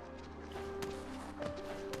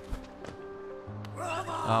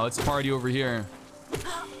 Oh, it's a party over here.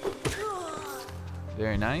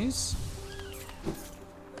 Very nice.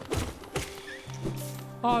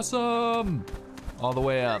 Awesome. All the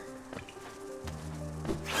way up.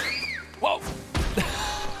 Whoa.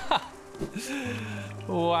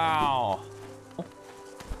 Wow.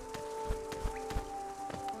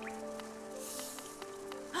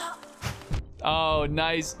 Oh,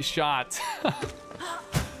 nice shot.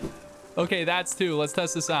 Okay, that's two. Let's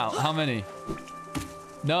test this out. How many?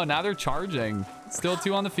 No, now they're charging. Still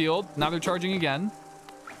two on the field. Now they're charging again.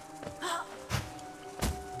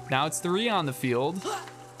 Now it's three on the field.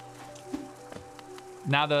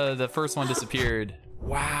 Now the first one disappeared.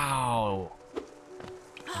 Wow.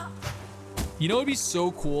 You know what would be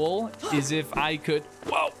so cool is if I could,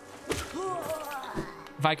 whoa.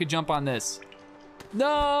 If I could jump on this.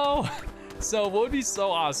 No. So what would be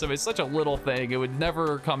so awesome, it's such a little thing, it would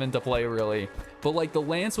never come into play really. But like the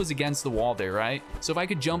lance was against the wall there, right? So if I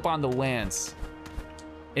could jump on the lance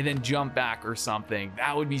and then jump back or something,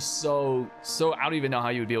 that would be so, I don't even know how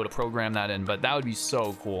you would be able to program that in, but that would be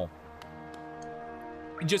so cool.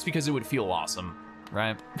 Just because it would feel awesome,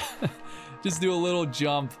 right? Just do a little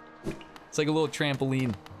jump. It's like a little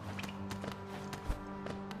trampoline.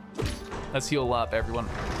 Let's heal up, everyone.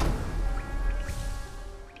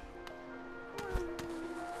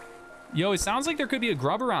 Yo, it sounds like there could be a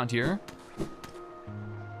grub around here.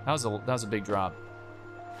 That was a big drop.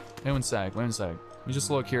 Wait one sec. Let me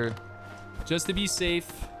just look here. Just to be safe,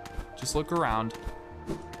 just look around.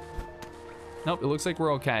 Nope, it looks like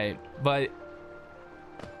we're okay. But,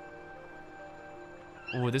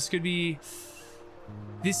 oh, this could be,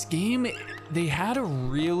 this game, they had a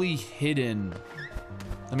really hidden,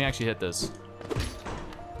 let me actually hit this.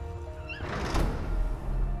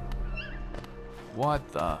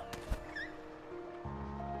 What the?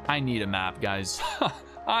 I need a map, guys.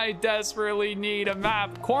 I desperately need a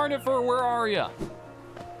map. Cornifer, where are ya?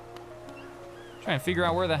 Trying to figure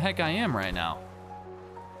out where the heck I am right now.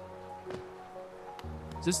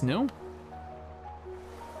 Is this new?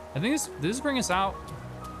 I think does this bring us out?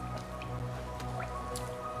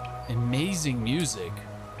 Amazing music.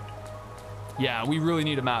 Yeah, we really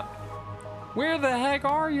need a map. Where the heck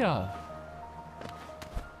are ya?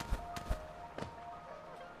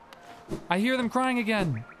 I hear them crying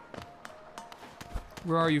again.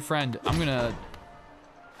 Where are you, friend? I'm gonna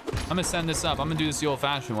send this up. I'm gonna do this the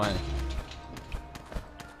old-fashioned way.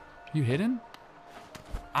 You hidden?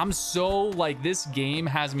 I'm so, like, this game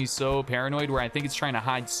has me so paranoid where I think it's trying to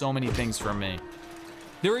hide so many things from me.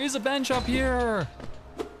 There is a bench up here.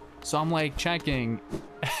 So I'm, like, checking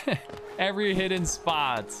every hidden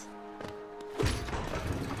spot.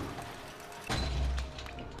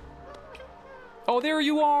 Oh, there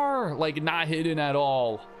you are. Like, not hidden at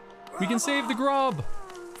all. We can save the grub.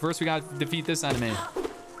 First, we gotta defeat this enemy.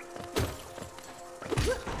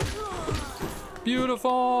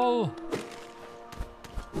 Beautiful.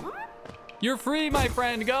 You're free, my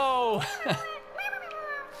friend. Go.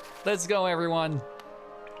 Let's go, everyone.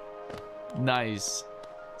 Nice.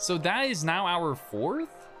 So that is now our 4th?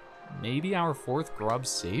 Maybe our 4th grub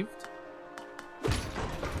saved?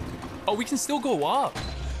 Oh, we can still go up.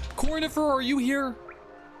 Cornifer, are you here?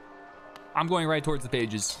 I'm going right towards the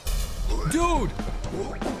pages. Dude!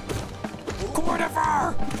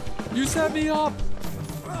 Cornifer! You set me up!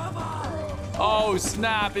 Oh,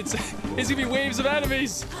 snap. It's gonna be waves of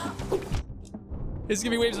enemies. It's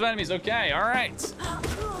gonna be waves of enemies. Okay, all right.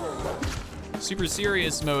 Super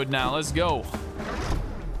serious mode now. Let's go.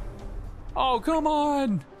 Oh, come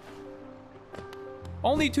on.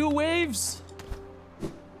 Only 2 waves?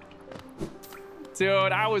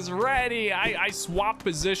 Dude, I was ready. I swapped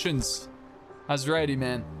positions. I was ready,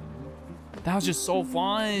 man. That was just so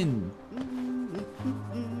fun.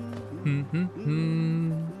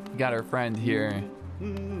 Got our friend here.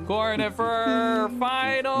 Cornifer,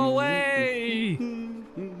 final way.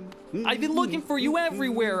 I've been looking for you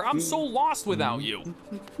everywhere. I'm so lost without you.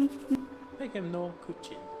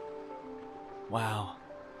 Wow.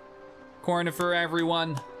 Cornifer,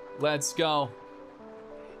 everyone. Let's go.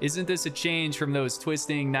 Isn't this a change from those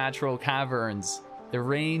twisting natural caverns? The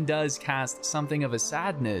rain does cast something of a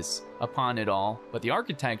sadness upon it all, but the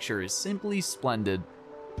architecture is simply splendid.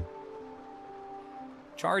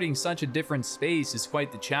 Charting such a different space is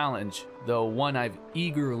quite the challenge, though one I've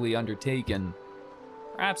eagerly undertaken.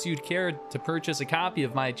 Perhaps you'd care to purchase a copy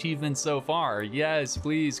of my achievements so far. Yes,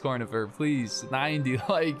 please, Cornifer, please. 90,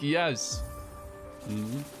 like, yes.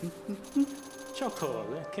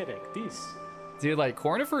 Dude, like,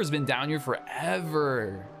 Cornifer has been down here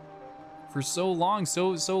forever. For so long,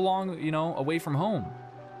 so long, you know, away from home.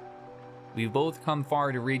 We've both come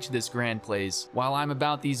far to reach this grand place. While I'm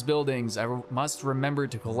about these buildings, I must remember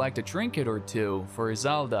to collect a trinket or 2 for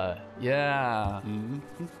Zelda. Yeah.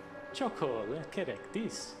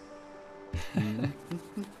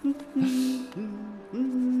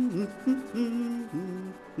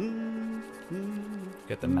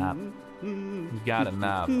 Get the map. You got a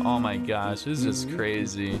map. Oh my gosh, this is just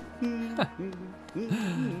crazy.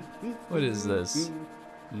 What is this?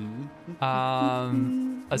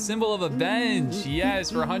 A symbol of a bench.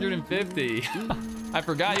 Yes, for 150. I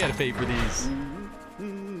forgot you had to pay for these.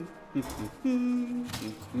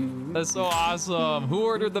 That's so awesome. Who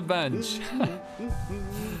ordered the bench?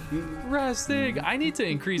 Resting. I need to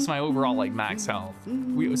increase my overall, like, max health.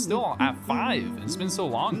 We still at 5. It's been so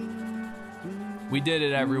long. We did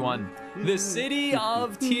it, everyone. The City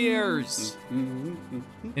of Tears.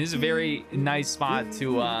 This is a very nice spot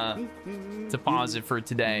to pause it for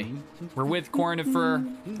today. We're with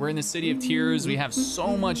Cornifer. We're in the City of Tears. We have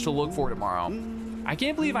so much to look for tomorrow. I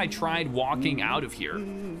can't believe I tried walking out of here.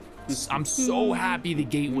 I'm so happy the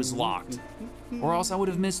gate was locked, or else I would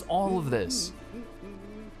have missed all of this.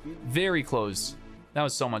 Very close. That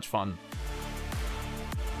was so much fun.